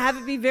ruined and have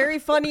it be very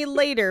funny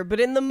later, but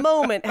in the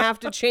moment have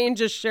to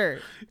change a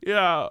shirt.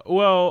 Yeah,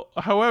 well,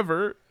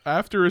 however,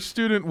 after a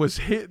student was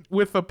hit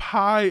with a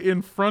pie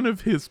in front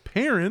of his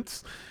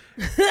parents,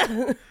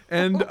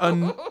 and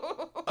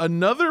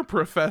another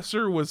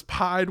professor was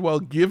pied while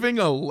giving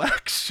a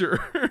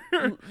lecture.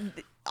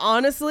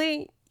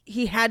 Honestly,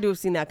 he had to have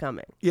seen that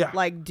coming. Yeah.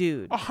 Like,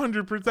 dude.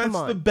 100%.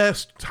 That's the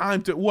best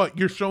time to, what?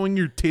 You're showing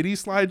your titty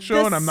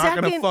slideshow and I'm not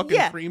going to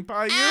fucking cream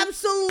pie you?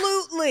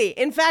 Absolutely.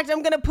 In fact,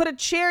 I'm going to put a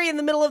cherry in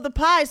the middle of the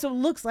pie so it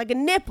looks like a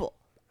nipple.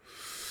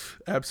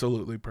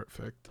 Absolutely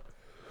perfect.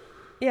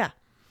 Yeah.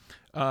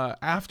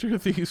 After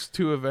these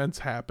two events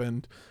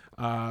happened,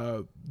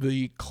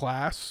 the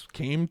class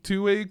came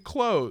to a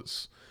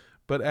close.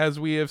 But as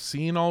we have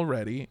seen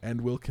already,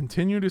 and will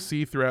continue to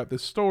see throughout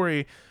this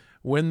story,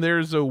 when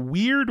there's a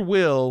weird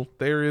will,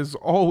 there is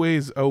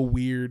always a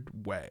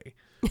weird way.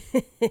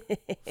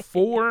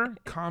 4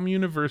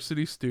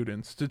 communiversity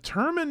students,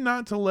 determined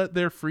not to let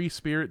their free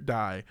spirit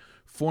die,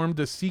 formed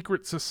a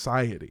secret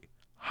society.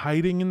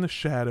 Hiding in the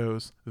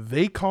shadows,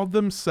 they called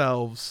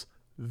themselves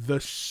the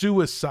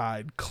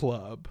Suicide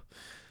Club.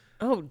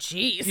 Oh,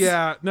 jeez.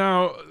 Yeah,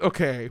 no,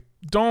 okay.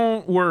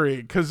 Don't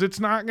worry, because it's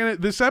not gonna.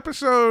 This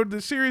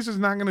series is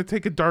not gonna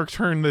take a dark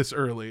turn this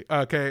early.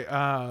 Okay.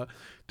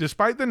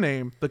 Despite the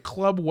name, the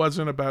club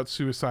wasn't about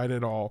suicide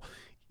at all.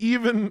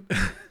 Even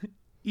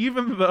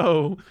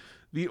though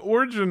the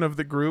origin of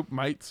the group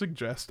might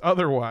suggest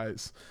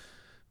otherwise.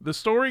 The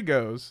story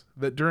goes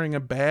that during a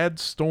bad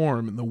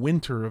storm in the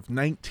winter of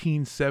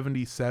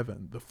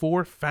 1977, the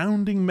 4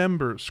 founding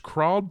members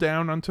crawled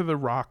down onto the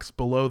rocks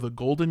below the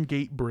Golden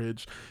Gate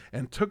Bridge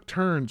and took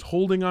turns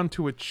holding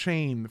onto a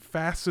chain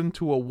fastened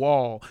to a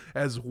wall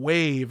as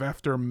wave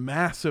after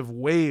massive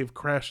wave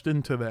crashed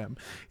into them.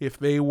 If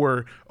they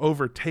were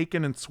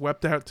overtaken and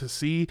swept out to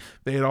sea,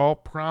 they had all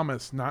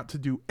promised not to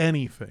do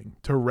anything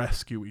to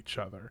rescue each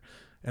other.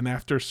 And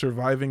after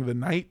surviving the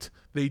night,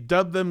 they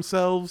dubbed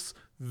themselves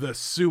the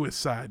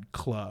Suicide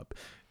Club.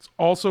 It's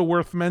also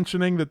worth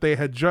mentioning that they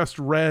had just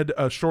read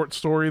a short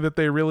story that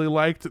they really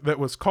liked that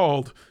was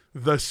called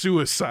The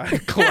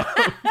Suicide Club.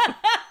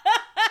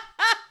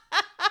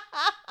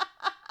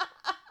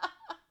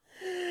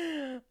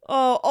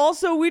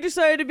 Also, we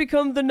decided to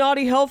become the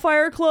Naughty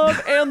Hellfire Club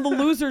and the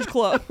Losers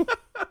Club.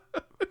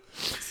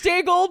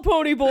 Stay gold,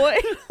 pony boy.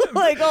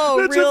 That's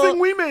a thing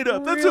we made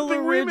up. That's a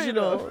thing we made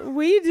up.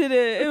 We did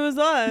it. It was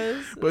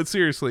us. But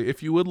seriously,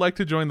 if you would like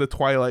to join the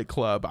Twilight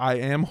Club, I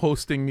am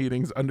hosting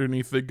meetings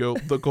underneath the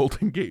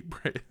Golden Gate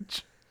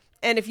Bridge.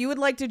 And if you would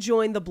like to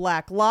join the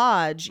Black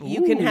Lodge,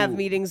 you can have Ooh.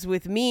 meetings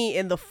with me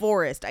in the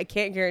forest. I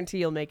can't guarantee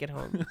you'll make it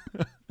home.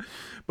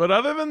 But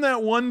other than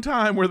that one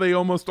time where they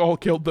almost all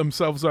killed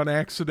themselves on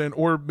accident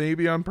or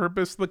maybe on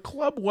purpose, the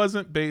club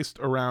wasn't based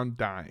around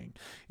dying.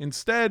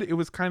 Instead, it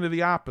was kind of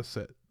the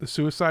opposite. The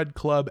Suicide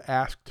Club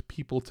asked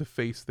people to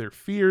face their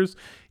fears,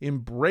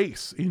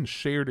 embrace in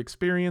shared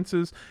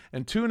experiences,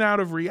 and tune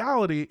out of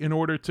reality in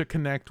order to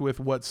connect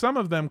with what some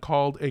of them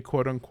called a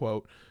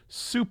quote-unquote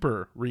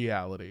super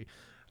reality.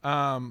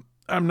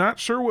 I'm not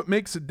sure what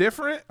makes it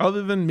different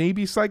other than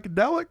maybe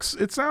psychedelics,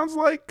 it sounds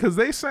like, because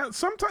they sound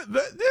sometimes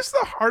this is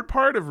the hard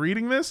part of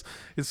reading this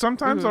is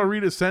sometimes I'll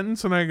read a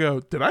sentence and I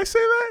go, did I say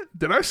that?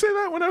 Did I say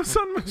that when I was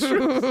on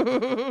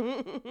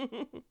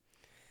mushrooms?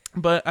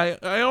 But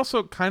I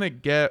also kind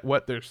of get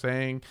what they're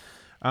saying,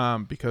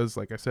 because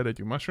like I said, I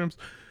do mushrooms.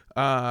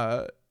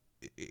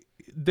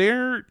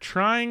 They're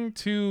trying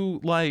to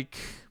like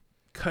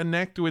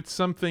connect with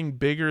something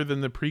bigger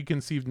than the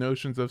preconceived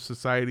notions of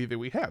society that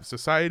we have.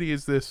 Society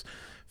is this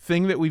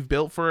thing that we've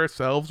built for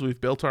ourselves. We've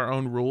built our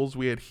own rules.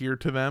 We adhere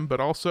to them, but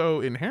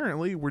also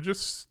inherently we're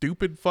just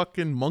stupid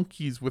fucking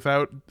monkeys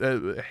without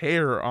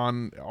hair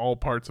on all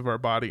parts of our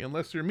body,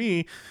 unless you're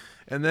me,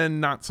 and then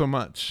not so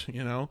much,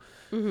 you know?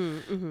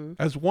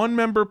 As one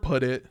member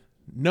put it,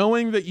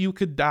 knowing that you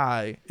could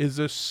die is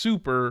a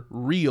super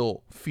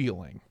real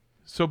feeling.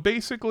 So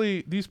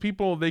basically, these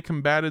people, they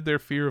combated their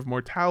fear of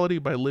mortality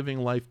by living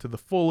life to the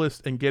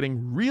fullest and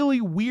getting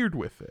really weird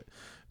with it.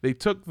 They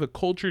took the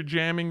culture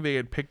jamming they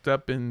had picked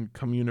up in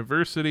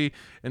communiversity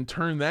and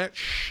turned that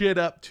shit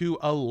up to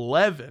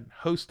 11,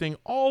 hosting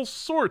all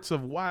sorts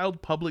of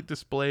wild public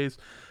displays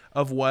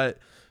of what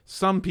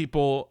some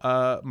people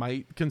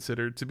might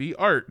consider to be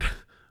art.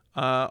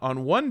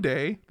 On one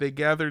day, they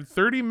gathered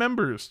 30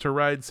 members to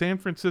ride San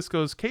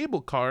Francisco's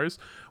cable cars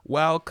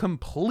while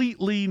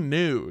completely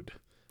nude.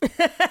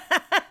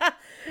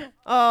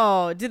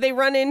 Oh, did they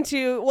run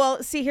into...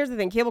 Well, see, here's the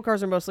thing. Cable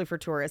cars are mostly for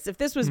tourists. If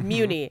this was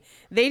Muni,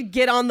 they'd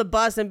get on the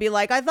bus and be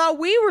like, I thought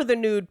we were the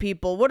nude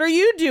people. What are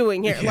you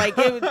doing here? Like,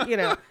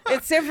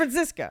 it's San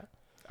Francisco.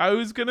 I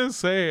was going to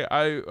say,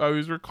 I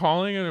was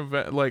recalling an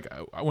event, like,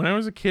 when I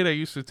was a kid, I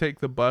used to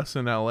take the bus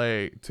in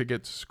LA to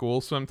get to school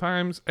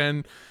sometimes,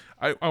 and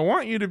I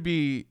want you to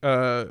be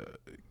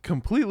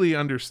completely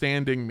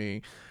understanding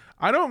me.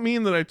 I don't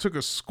mean that I took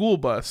a school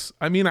bus.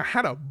 I mean, I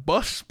had a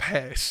bus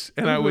pass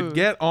and I would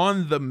get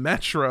on the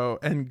metro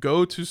and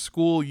go to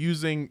school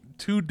using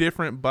 2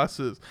 different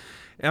buses.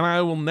 And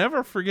I will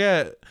never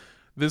forget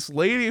this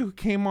lady who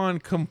came on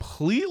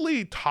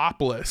completely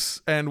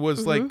topless and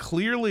was like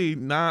clearly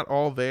not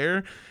all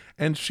there.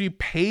 And she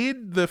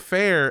paid the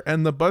fare,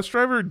 and the bus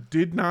driver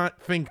did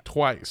not think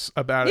twice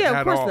about it at all. Yeah,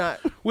 of course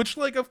not. Which,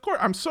 like, of course,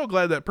 I'm so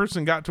glad that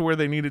person got to where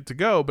they needed to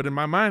go. But in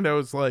my mind, I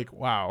was like,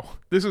 wow,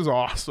 this is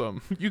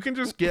awesome. You can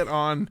just get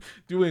on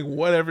doing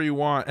whatever you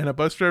want. And a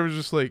bus driver's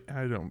just like,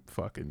 I don't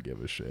fucking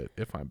give a shit,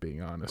 if I'm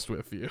being honest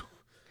with you.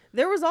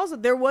 There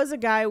was a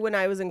guy when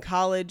I was in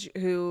college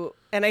who,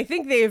 and I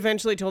think they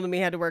eventually told him he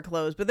had to wear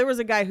clothes, but there was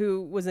a guy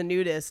who was a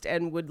nudist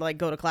and would like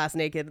go to class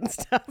naked and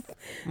stuff.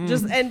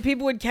 And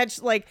people would catch,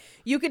 like,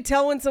 you could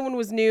tell when someone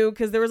was new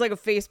because there was like a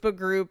Facebook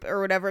group or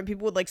whatever, and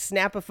people would like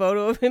snap a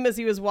photo of him as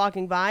he was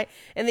walking by,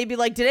 and they'd be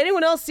like, "Did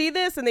anyone else see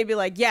this?" And they'd be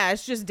like, "Yeah,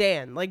 it's just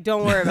Dan. Like,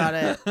 don't worry about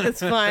it. It's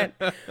fine."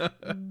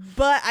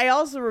 But I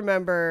also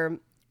remember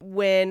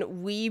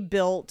when we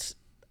built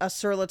a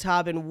Sur La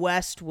Table in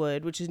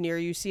Westwood, which is near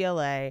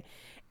UCLA,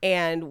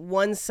 and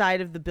one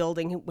side of the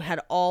building had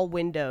all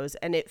windows,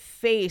 and it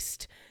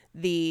faced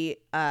the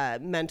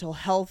mental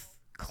health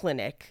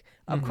clinic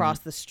across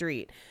the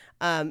street.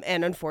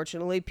 And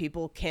unfortunately,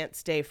 people can't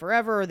stay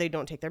forever, or they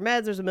don't take their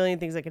meds. There's a million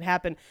things that could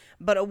happen.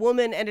 But a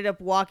woman ended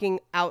up walking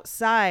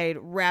outside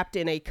wrapped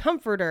in a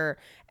comforter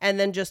and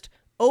then just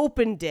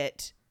opened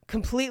it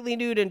completely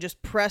nude and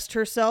just pressed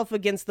herself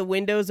against the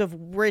windows of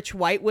rich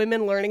white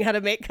women learning how to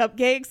make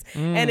cupcakes.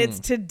 And it's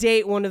to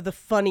date one of the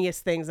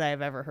funniest things I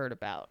have ever heard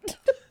about.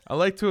 I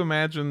like to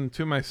imagine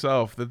to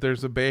myself that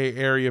there's a Bay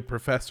Area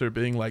professor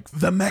being like,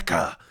 the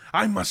Mecca,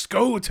 I must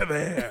go to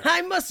there.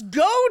 I must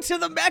go to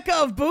the Mecca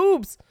of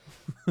boobs.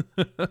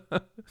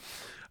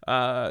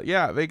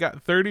 Yeah, they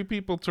got 30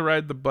 people to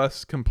ride the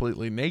bus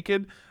completely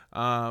naked.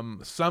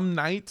 Some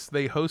nights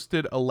they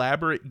hosted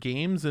elaborate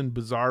games in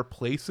bizarre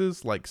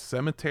places like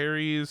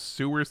cemeteries,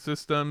 sewer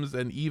systems,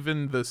 and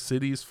even the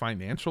city's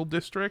financial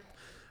district.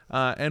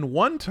 And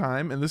one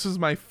time, and this is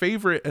my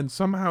favorite, and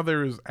somehow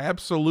there is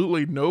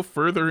absolutely no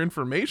further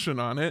information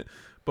on it,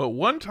 but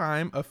one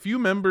time a few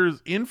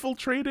members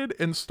infiltrated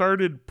and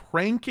started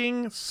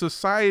pranking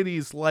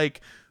societies like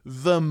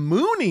the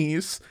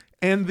Moonies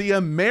and the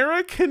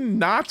American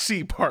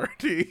Nazi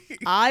Party.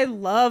 I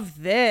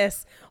love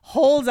this.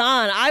 Hold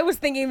on. I was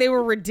thinking they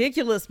were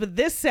ridiculous, but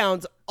this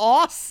sounds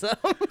awesome.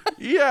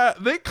 Yeah,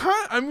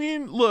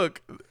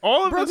 look,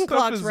 all of Broken this stuff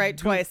clock's is right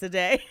twice a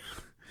day.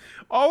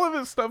 all of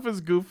this stuff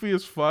is goofy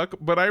as fuck,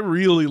 but I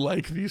really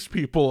like these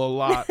people a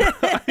lot.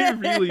 I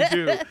really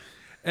do.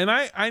 And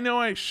I know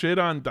I shit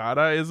on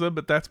Dadaism,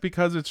 but that's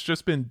because it's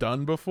just been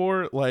done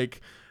before.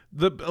 Like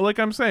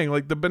I'm saying,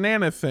 like the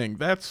banana thing.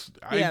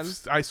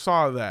 I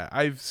saw that.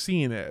 I've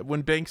seen it.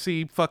 When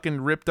Banksy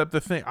fucking ripped up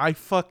the thing. I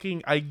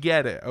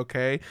get it,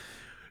 okay?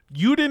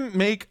 You didn't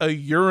make a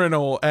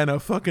urinal and a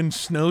fucking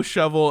snow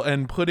shovel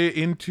and put it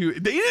into...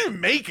 They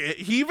didn't make it.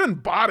 He even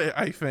bought it,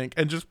 I think,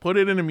 and just put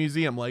it in a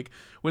museum. Like,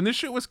 when this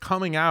shit was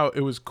coming out,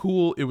 it was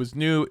cool, it was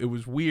new, it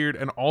was weird,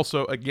 and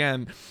also,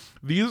 again,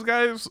 these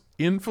guys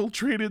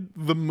infiltrated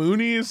the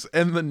Moonies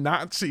and the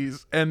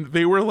Nazis, and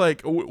they were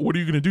like, what are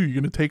you going to do? You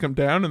going to take them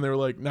down? And they were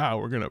like, nah,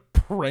 we're going to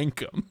prank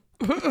them.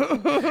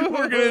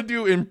 We're going to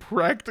do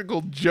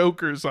impractical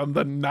jokers on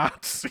the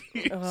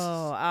Nazis.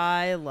 Oh,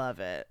 I love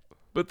it.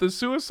 But the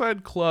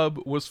Suicide Club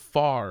was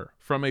far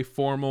from a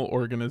formal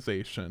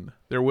organization.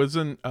 There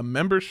wasn't a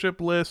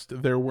membership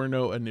list, there were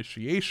no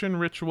initiation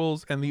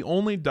rituals, and the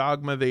only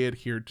dogma they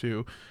adhered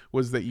to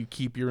was that you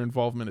keep your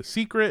involvement a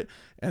secret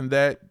and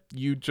that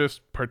you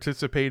just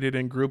participated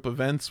in group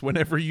events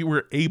whenever you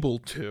were able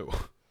to.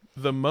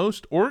 The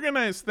most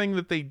organized thing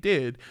that they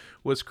did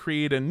was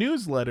create a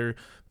newsletter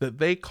that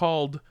they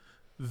called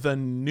the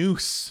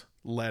Noose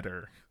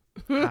Letter.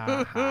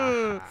 Ha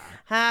ha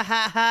ha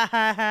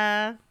ha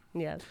ha.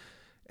 Yes.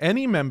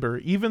 Any member,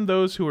 even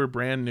those who were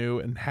brand new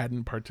and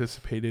hadn't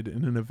participated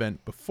in an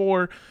event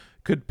before,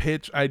 could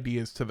pitch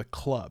ideas to the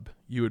club.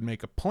 You would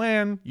make a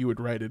plan, you would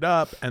write it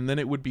up, and then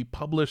it would be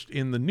published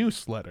in the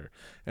newsletter.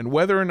 And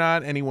whether or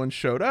not anyone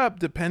showed up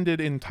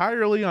depended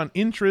entirely on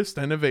interest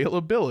and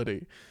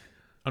availability.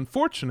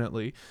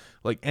 Unfortunately,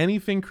 like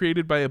anything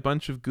created by a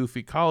bunch of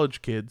goofy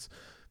college kids,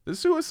 the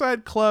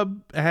Suicide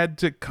Club had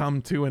to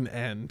come to an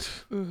end.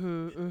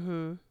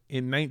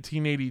 In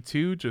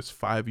 1982, just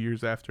 5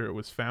 years after it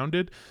was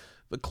founded,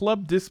 the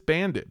club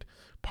disbanded,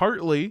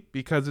 partly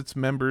because its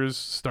members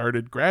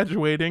started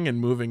graduating and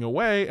moving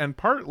away, and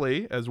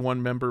partly, as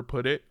one member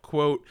put it,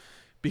 quote,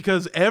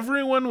 because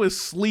everyone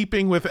was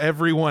sleeping with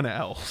everyone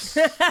else.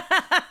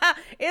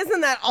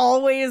 Isn't that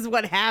always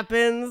what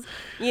happens?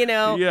 You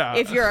know, Yeah.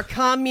 If you're a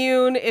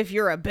commune, if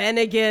you're a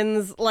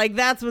Bennigan's, like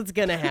that's what's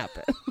going to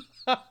happen.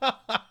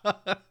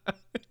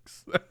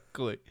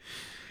 Exactly.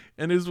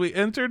 And as we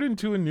entered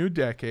into a new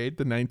decade,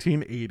 the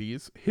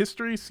 1980s,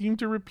 history seemed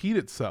to repeat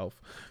itself.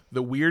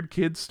 The weird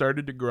kids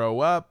started to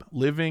grow up,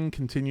 living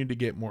continued to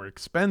get more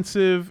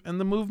expensive, and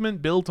the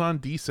movement built on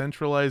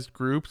decentralized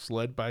groups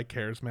led by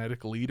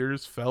charismatic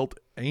leaders felt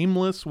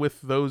aimless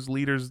with those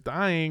leaders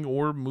dying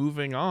or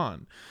moving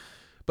on.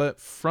 But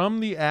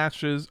from the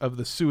ashes of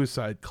the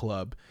Suicide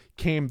Club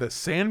came the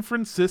San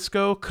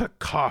Francisco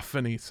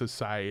Cacophony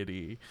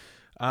Society.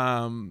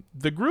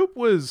 The group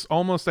was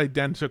almost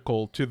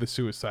identical to the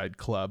Suicide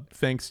Club,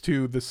 thanks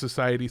to the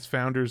society's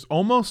founders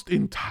almost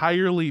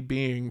entirely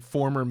being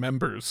former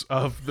members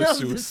of the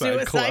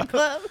Suicide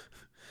Club.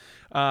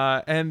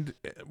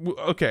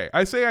 Okay,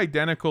 I say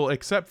identical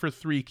except for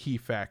three key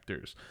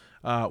factors.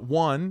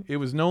 One, it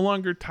was no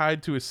longer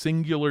tied to a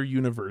singular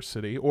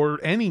university, or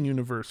any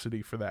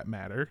university for that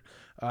matter.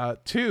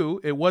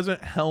 Two, it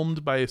wasn't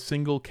helmed by a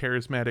single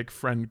charismatic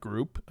friend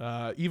group,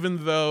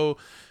 even though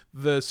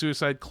the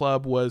Suicide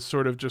Club was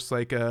sort of just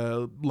like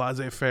a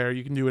laissez-faire.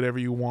 You can do whatever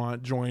you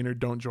want, join or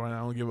don't join, I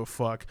don't give a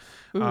fuck.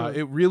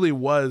 It really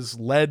was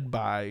led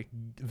by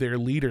their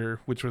leader,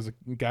 which was a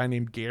guy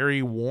named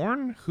Gary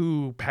Warren,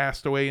 who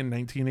passed away in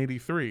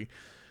 1983.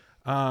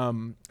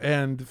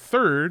 And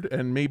third,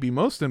 and maybe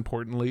most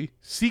importantly,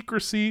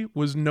 secrecy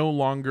was no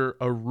longer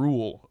a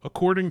rule.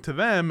 According to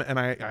them, and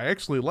I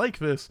actually like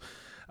this,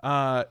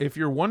 if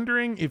you're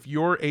wondering if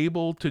you're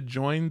able to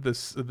join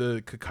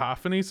the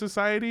Cacophony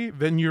Society,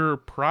 then you're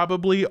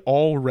probably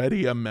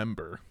already a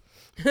member.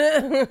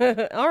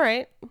 All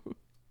right.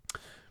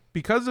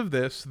 Because of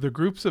this, the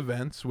group's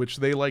events, which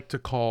they like to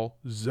call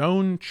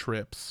zone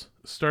trips,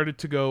 started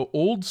to go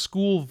old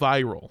school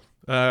viral.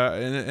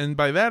 And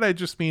by that, I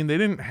just mean they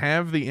didn't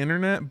have the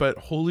internet, but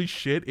holy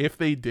shit, if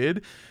they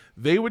did,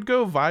 they would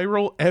go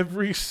viral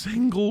every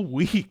single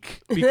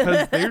week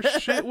because their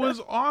shit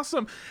was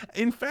awesome.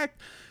 In fact,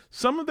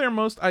 some of their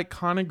most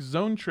iconic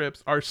zone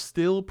trips are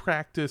still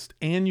practiced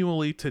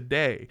annually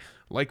today,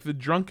 like the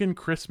drunken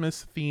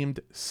Christmas themed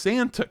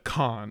Santa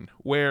Con,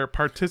 where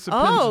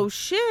participants... Oh,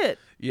 shit.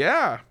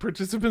 Yeah,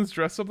 participants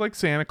dress up like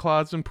Santa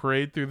Claus and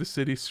parade through the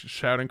city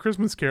shouting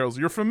Christmas carols.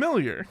 You're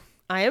familiar.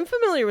 I am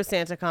familiar with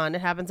SantaCon.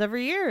 It happens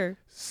every year.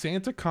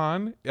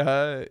 SantaCon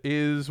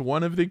is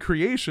one of the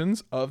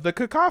creations of the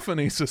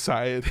Cacophony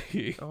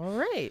Society. All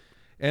right.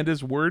 And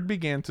as word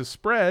began to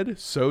spread,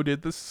 so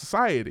did the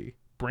society.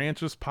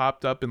 Branches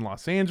popped up in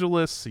Los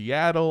Angeles,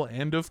 Seattle,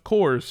 and of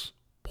course,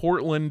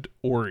 Portland,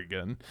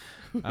 Oregon.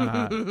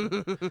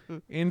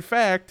 In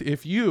fact,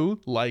 if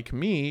you, like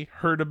me,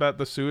 heard about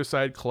the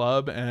Suicide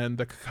Club and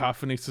the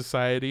Cacophony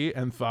Society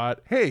and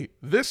thought, hey,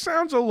 this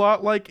sounds a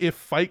lot like if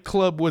Fight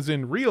Club was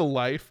in real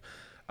life,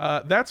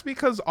 that's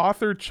because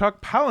author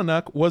Chuck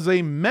Palahniuk was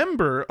a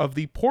member of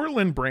the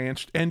Portland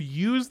branch and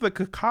used the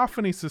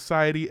Cacophony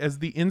Society as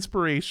the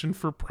inspiration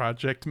for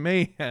Project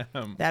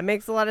Mayhem. That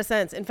makes a lot of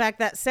sense. In fact,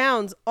 that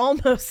sounds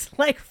almost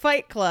like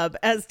Fight Club,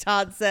 as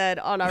Todd said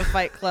on our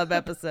Fight Club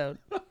episode.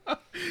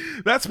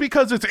 That's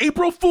because it's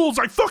April Fool's.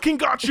 I fucking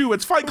got you.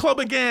 It's Fight Club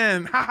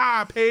again.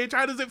 Haha, Paige,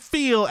 how does it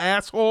feel,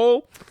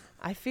 asshole?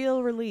 I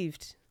feel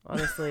relieved,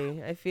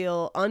 honestly. I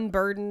feel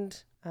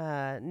unburdened.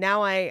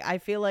 Now I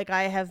feel like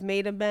I have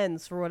made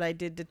amends for what I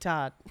did to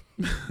Todd.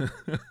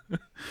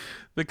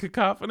 The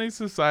Cacophony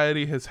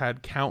Society has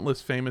had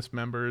countless famous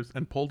members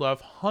and pulled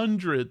off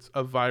hundreds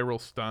of viral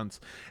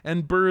stunts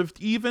and birthed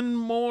even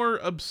more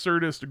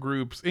absurdist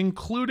groups,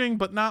 including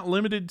but not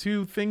limited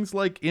to things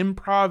like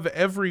Improv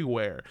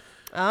Everywhere.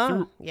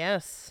 Oh,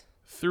 yes.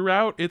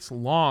 Throughout its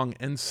long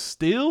and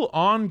still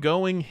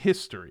ongoing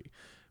history.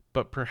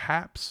 But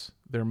perhaps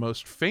their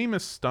most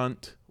famous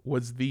stunt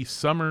was the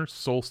summer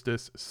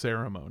solstice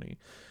ceremony.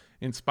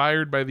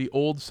 Inspired by the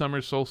old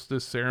summer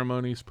solstice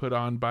ceremonies put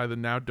on by the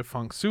now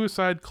defunct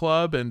Suicide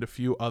Club and a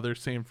few other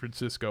San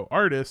Francisco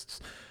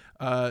artists,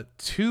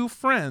 two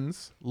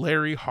friends,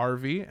 Larry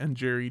Harvey and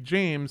Jerry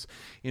James,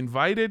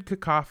 invited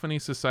Cacophony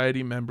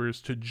Society members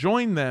to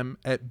join them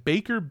at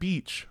Baker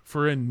Beach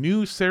for a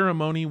new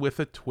ceremony with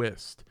a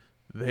twist.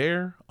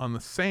 There, on the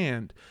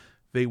sand,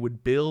 they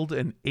would build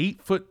an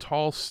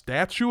 8-foot-tall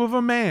statue of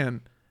a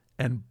man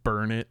and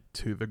burn it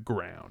to the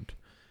ground.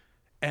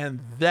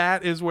 And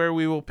that is where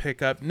we will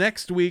pick up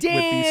next week with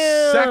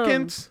the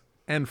second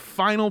and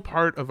final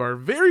part of our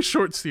very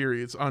short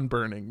series on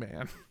Burning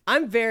Man.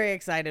 I'm very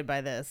excited by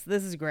this.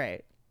 This is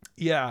great.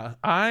 Yeah,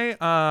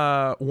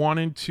 I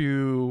wanted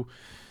to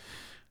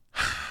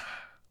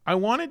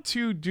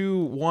do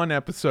one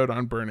episode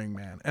on Burning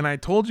Man, and I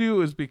told you it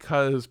was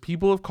because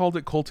people have called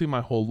it culty my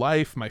whole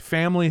life. My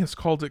family has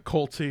called it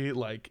culty.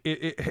 Like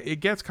it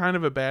gets kind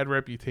of a bad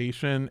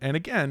reputation, and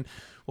again,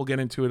 we'll get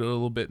into it a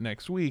little bit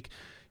next week.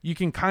 You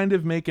can kind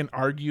of make an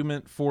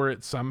argument for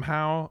it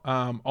somehow,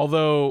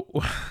 although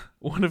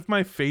one of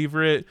my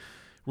favorite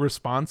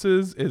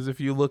responses is if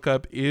you look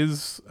up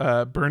is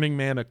Burning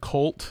Man a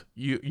cult,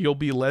 you'll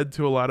be led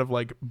to a lot of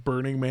like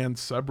Burning Man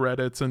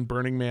subreddits and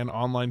Burning Man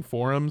online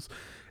forums,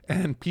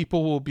 and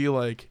people will be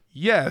like,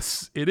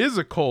 yes, it is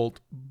a cult,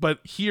 but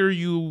here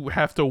you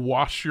have to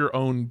wash your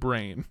own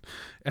brain.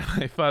 And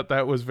I thought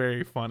that was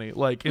very funny.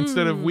 Like,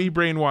 instead of we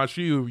brainwash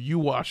you, you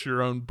wash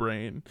your own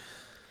brain.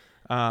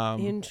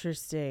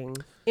 Interesting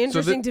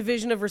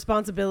division of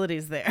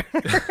responsibilities there.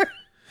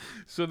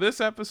 So this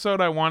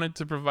episode, I wanted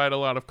to provide a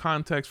lot of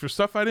context for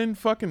stuff I didn't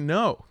fucking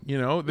know. You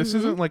know, this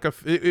isn't like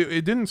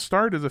it didn't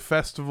start as a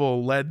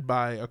festival led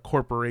by a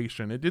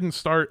corporation. It didn't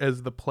start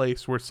as the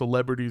place where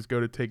celebrities go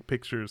to take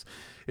pictures.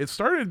 It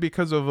started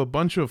because of a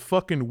bunch of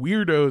fucking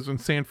weirdos in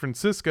San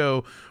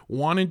Francisco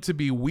wanted to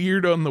be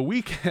weird on the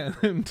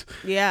weekend.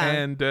 Yeah.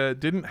 And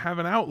didn't have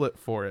an outlet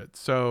for it.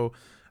 So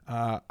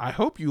I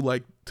hope you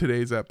liked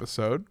today's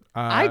episode.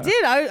 I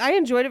did. I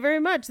enjoyed it very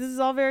much. This is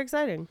all very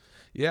exciting.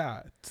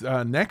 Yeah.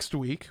 Next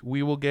week,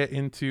 we will get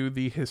into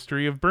the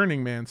history of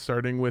Burning Man,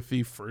 starting with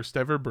the first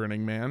ever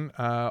Burning Man,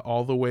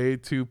 all the way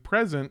to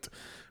present,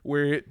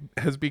 where it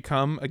has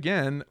become,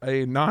 again,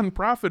 a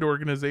nonprofit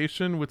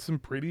organization with some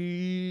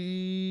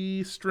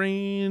pretty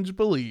strange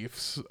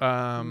beliefs.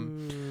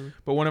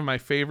 But one of my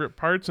favorite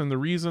parts, and the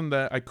reason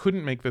that I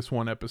couldn't make this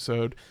one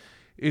episode,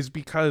 is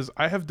because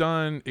I have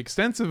done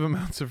extensive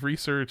amounts of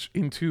research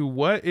into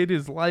what it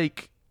is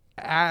like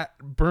at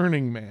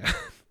Burning Man.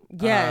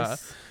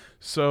 Yes.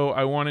 So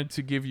I wanted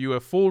to give you a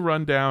full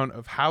rundown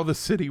of how the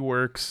city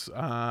works,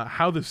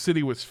 how the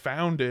city was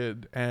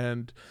founded,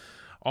 and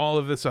all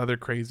of this other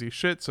crazy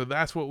shit. So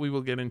that's what we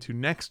will get into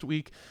next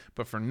week.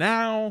 But for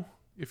now,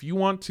 if you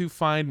want to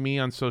find me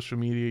on social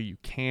media, you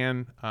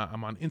can.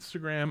 I'm on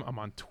Instagram. I'm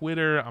on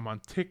Twitter. I'm on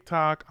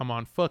TikTok. I'm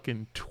on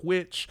fucking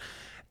Twitch.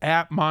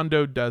 At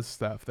Mondo Does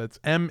Stuff. That's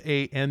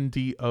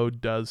MANDO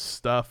Does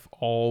Stuff,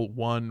 all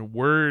one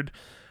word.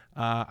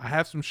 I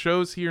have some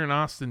shows here in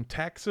Austin,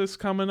 Texas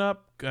coming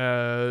up.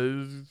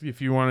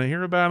 If you want to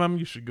hear about them,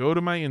 you should go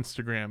to my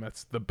Instagram.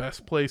 That's the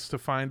best place to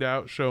find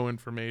out show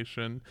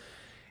information.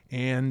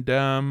 And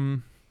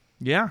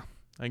yeah,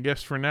 I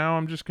guess for now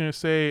I'm just going to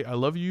say I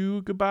love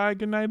you, goodbye,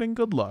 good night, and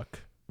good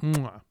luck.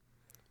 Mwah.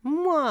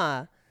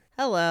 Mwah.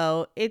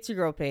 Hello, it's your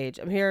girl Paige.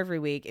 I'm here every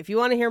week. If you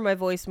want to hear my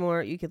voice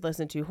more, you could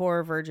listen to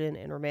Horror Virgin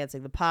and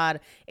Romancing the Pod.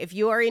 If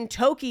you are in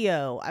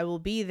Tokyo, I will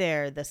be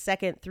there the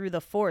 2nd through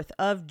the 4th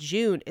of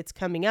June. It's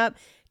coming up.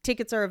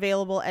 Tickets are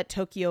available at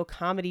Tokyo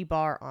Comedy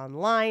Bar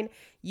online.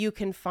 You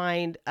can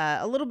find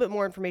a little bit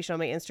more information on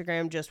my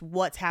Instagram, just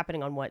what's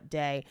happening on what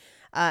day.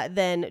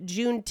 Then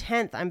June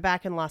 10th, I'm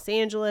back in Los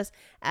Angeles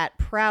at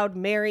Proud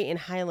Mary in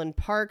Highland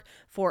Park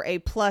for a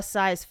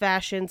plus-size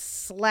fashion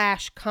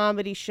 /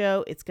 comedy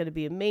show. It's going to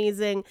be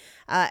amazing.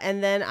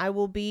 And then I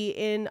will be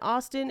in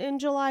Austin in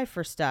July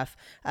for stuff.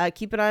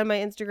 Keep an eye on my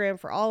Instagram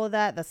for all of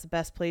that. That's the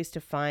best place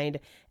to find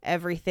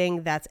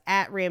everything. That's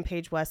at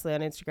Rampage Wesley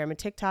on Instagram and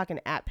TikTok, and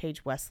at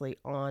Paige Wesley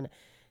on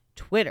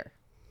Twitter.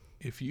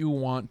 If you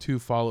want to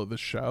follow the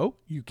show,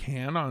 you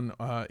can on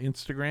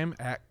Instagram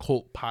at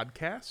Cult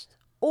Podcast.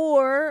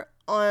 Or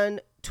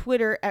on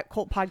Twitter at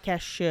Cult Podcast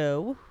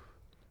Show.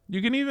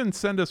 You can even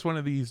send us one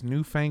of these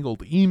newfangled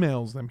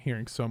emails I'm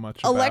hearing so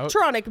much about.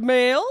 Electronic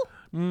mail.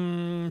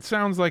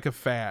 Sounds like a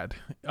fad.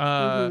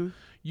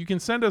 You can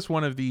send us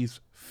one of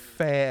these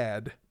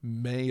fad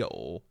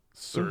mail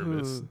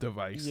service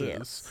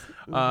devices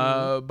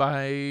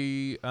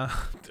by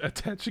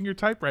attaching your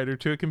typewriter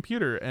to a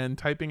computer and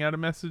typing out a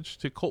message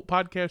to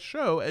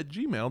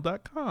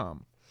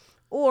cultpodcastshow@gmail.com.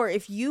 Or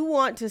if you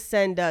want to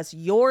send us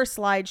your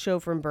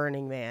slideshow from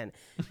Burning Man,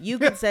 you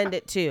can send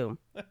it to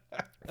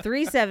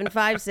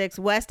 3756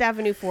 West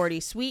Avenue 40,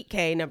 Suite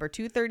K, number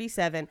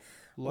 237,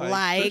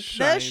 like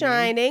the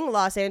Shining,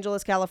 Los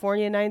Angeles,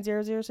 California,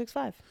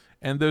 90065.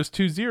 And those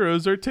 2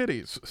 zeros are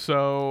titties.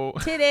 So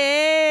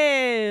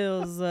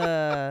titties.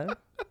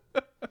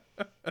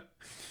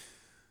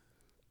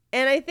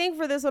 And I think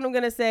for this one, I'm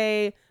going to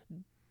say,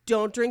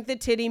 don't drink the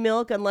titty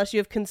milk unless you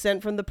have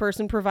consent from the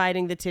person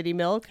providing the titty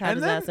milk. How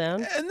does that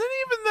sound? And then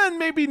even then,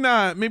 maybe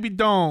not. Maybe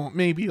don't.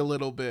 Maybe a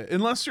little bit.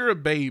 Unless you're a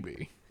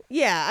baby.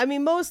 Yeah, I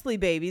mean, mostly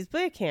babies,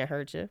 but it can't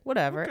hurt you.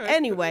 Whatever. Okay,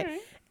 anyway,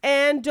 right.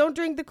 And don't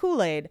drink the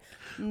Kool-Aid.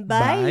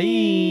 Bye.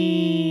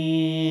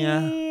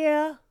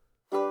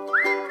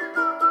 Bye.